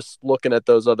bit. Just looking at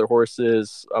those other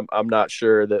horses, I'm not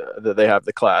sure that they have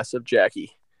the class of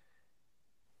Jackie.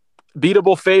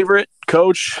 Beatable favorite,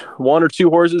 Coach, 1 or 2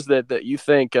 horses that you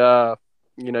think you're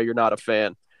not a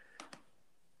fan.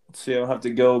 Let's see, I'll have to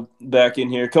go back in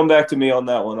here. Come back to me on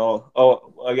that one.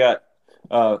 I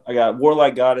got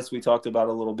Warlike Goddess. We talked about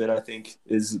a little bit. I think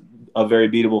is a very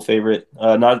beatable favorite.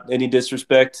 Not any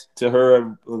disrespect to her.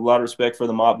 A lot of respect for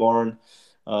the Mott Barn.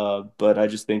 But I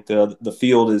just think the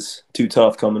field is too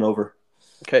tough coming over.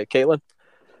 Okay, Kaitlin?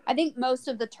 I think most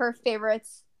of the turf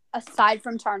favorites, aside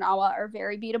from Tarnawa, are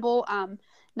very beatable.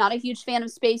 Not a huge fan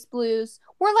of Space Blues.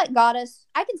 Warlike Goddess,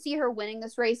 I can see her winning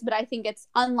this race, but I think it's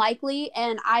unlikely,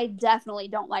 and I definitely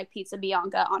don't like Pizza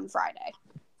Bianca on Friday.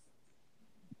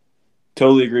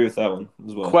 Totally agree with that one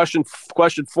as well.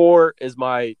 Question 4 is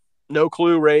my no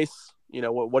clue race.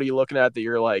 What are you looking at that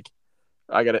you're like,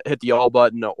 I got to hit the all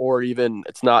button, or even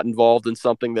it's not involved in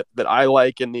something that I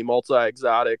like in the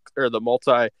multi-exotic or the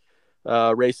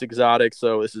multi-race exotic.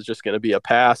 So this is just going to be a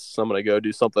pass. So I'm going to go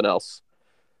do something else.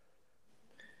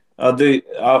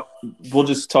 We'll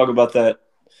just talk about that.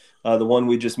 The one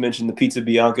we just mentioned, the Pizza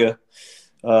Bianca,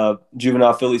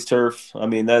 Juvenile Phillies Turf. I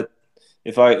mean, that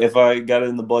if I got it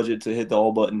in the budget to hit the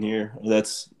all button here,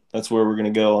 that's where we're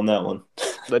going to go on that one.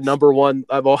 The number one,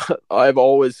 I've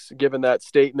always given that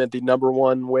statement, the number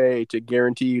one way to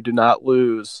guarantee you do not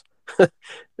lose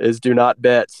is do not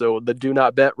bet. So the do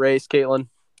not bet race, Kaitlin?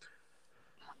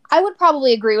 I would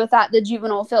probably agree with that, the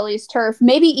Juvenile Phillies Turf,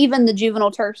 maybe even the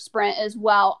Juvenile Turf Sprint as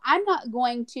well. I'm not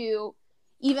going to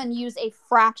even use a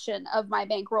fraction of my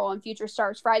bankroll on Future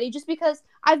Stars Friday just because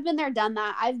I've been there, done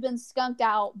that. I've been skunked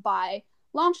out by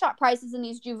long shot prices in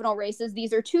these juvenile races.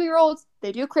 These are 2-year-olds.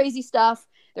 They do crazy stuff.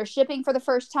 They're shipping for the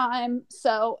first time.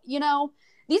 So,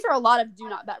 these are a lot of do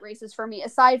not bet races for me,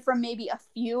 aside from maybe a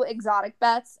few exotic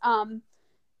bets. I'm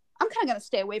kind of going to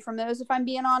stay away from those if I'm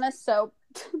being honest. So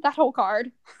that whole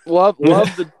card. Love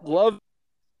one.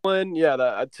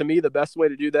 Yeah. To me, the best way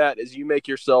to do that is you make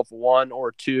yourself 1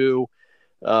 or 2,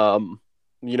 a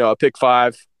pick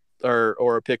 5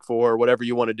 or a pick 4, whatever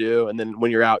you want to do. And then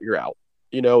when you're out, you're out.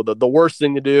 The worst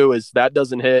thing to do is that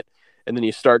doesn't hit. And then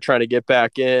you start trying to get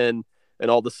back in,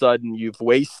 and all of a sudden you've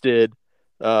wasted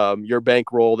your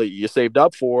bankroll that you saved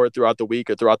up for throughout the week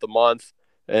or throughout the month.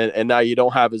 And now you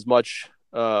don't have as much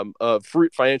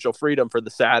financial freedom for the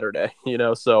Saturday,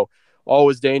 so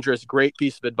always dangerous. Great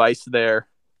piece of advice there.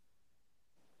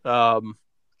 My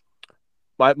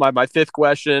 5th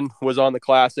question was on the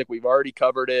Classic. We've already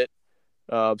covered it.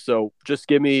 So just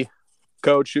give me,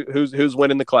 Coach, who's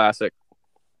winning the Classic?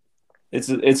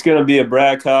 It's going to be a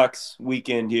Brad Cox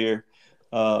weekend here.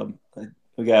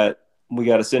 We got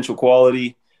essential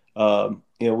quality.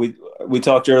 We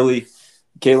talked early.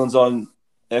 Kaitlin's on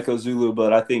Echo Zulu,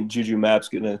 but I think Juju Map's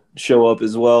going to show up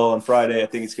as well on Friday. I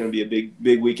think it's going to be a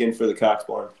big weekend for the Cox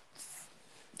Barn.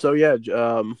 So yeah,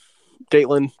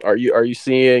 Kaitlin, are you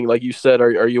seeing, like you said,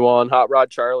 are you on Hot Rod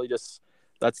Charlie just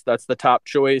That's the top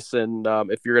choice. And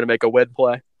if you're going to make a win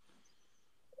play,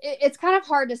 it's kind of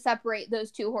hard to separate those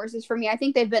two horses for me. I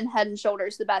think they've been head and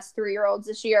shoulders the best 3-year-olds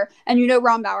this year. And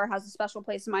Ron Bauer has a special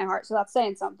place in my heart, so that's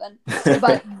saying something.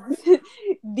 But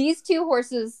these two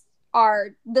horses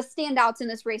are the standouts in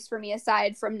this race for me,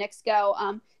 aside from Knicks Go.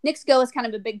 Knicks Go is kind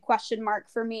of a big question mark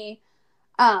for me.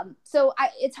 So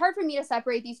it's hard for me to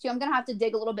separate these two. I'm going to have to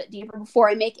dig a little bit deeper before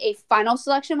I make a final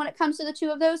selection when it comes to the two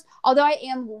of those. Although I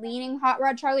am leaning Hot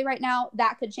Rod Charlie right now,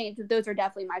 that could change, but those are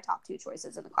definitely my top two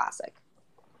choices in the Classic.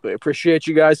 We appreciate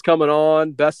you guys coming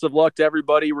on. Best of luck to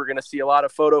everybody. We're going to see a lot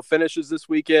of photo finishes this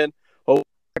weekend. Hope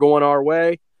going our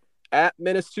way. At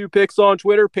Menace2Picks on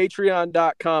Twitter,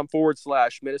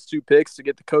 patreon.com/Menace2Picks to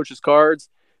get the coach's cards.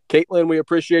 Kaitlin, we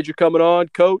appreciate you coming on.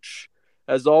 Coach,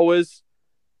 as always,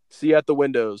 see you at the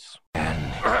windows. And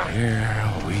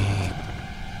here we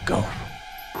go.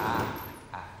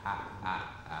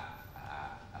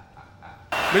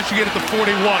 Michigan at the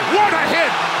 41. What a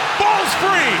hit! Ball's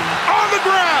free on the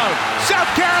ground. South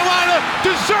Carolina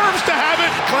deserves to have it.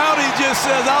 Clowney just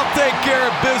says, I'll take care of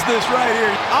business right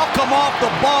here. I'll come off the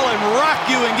ball and rock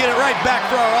you and get it right back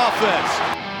for our offense.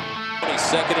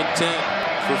 2nd and 10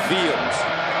 for Fields.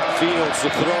 Fields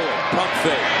to throw it. Pump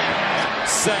fake.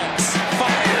 Sacks.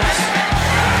 Fires.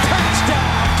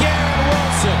 Touchdown, Garrett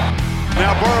Wilson.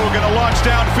 Now Burrow going to launch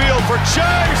downfield for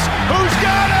Chase. Who's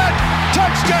got it?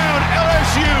 Touchdown,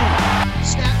 LSU.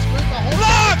 Snaps with the whole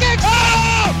look!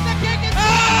 The kick is the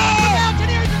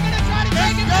Mountaineers are going to try to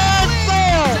take it back to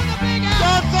the big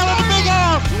house. To the big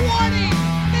house. 20,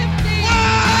 15.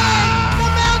 The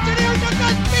Mountaineers are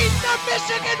going to beat the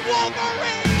Michigan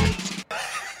Wolverines.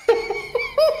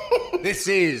 This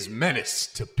is Menace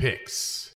to Picks.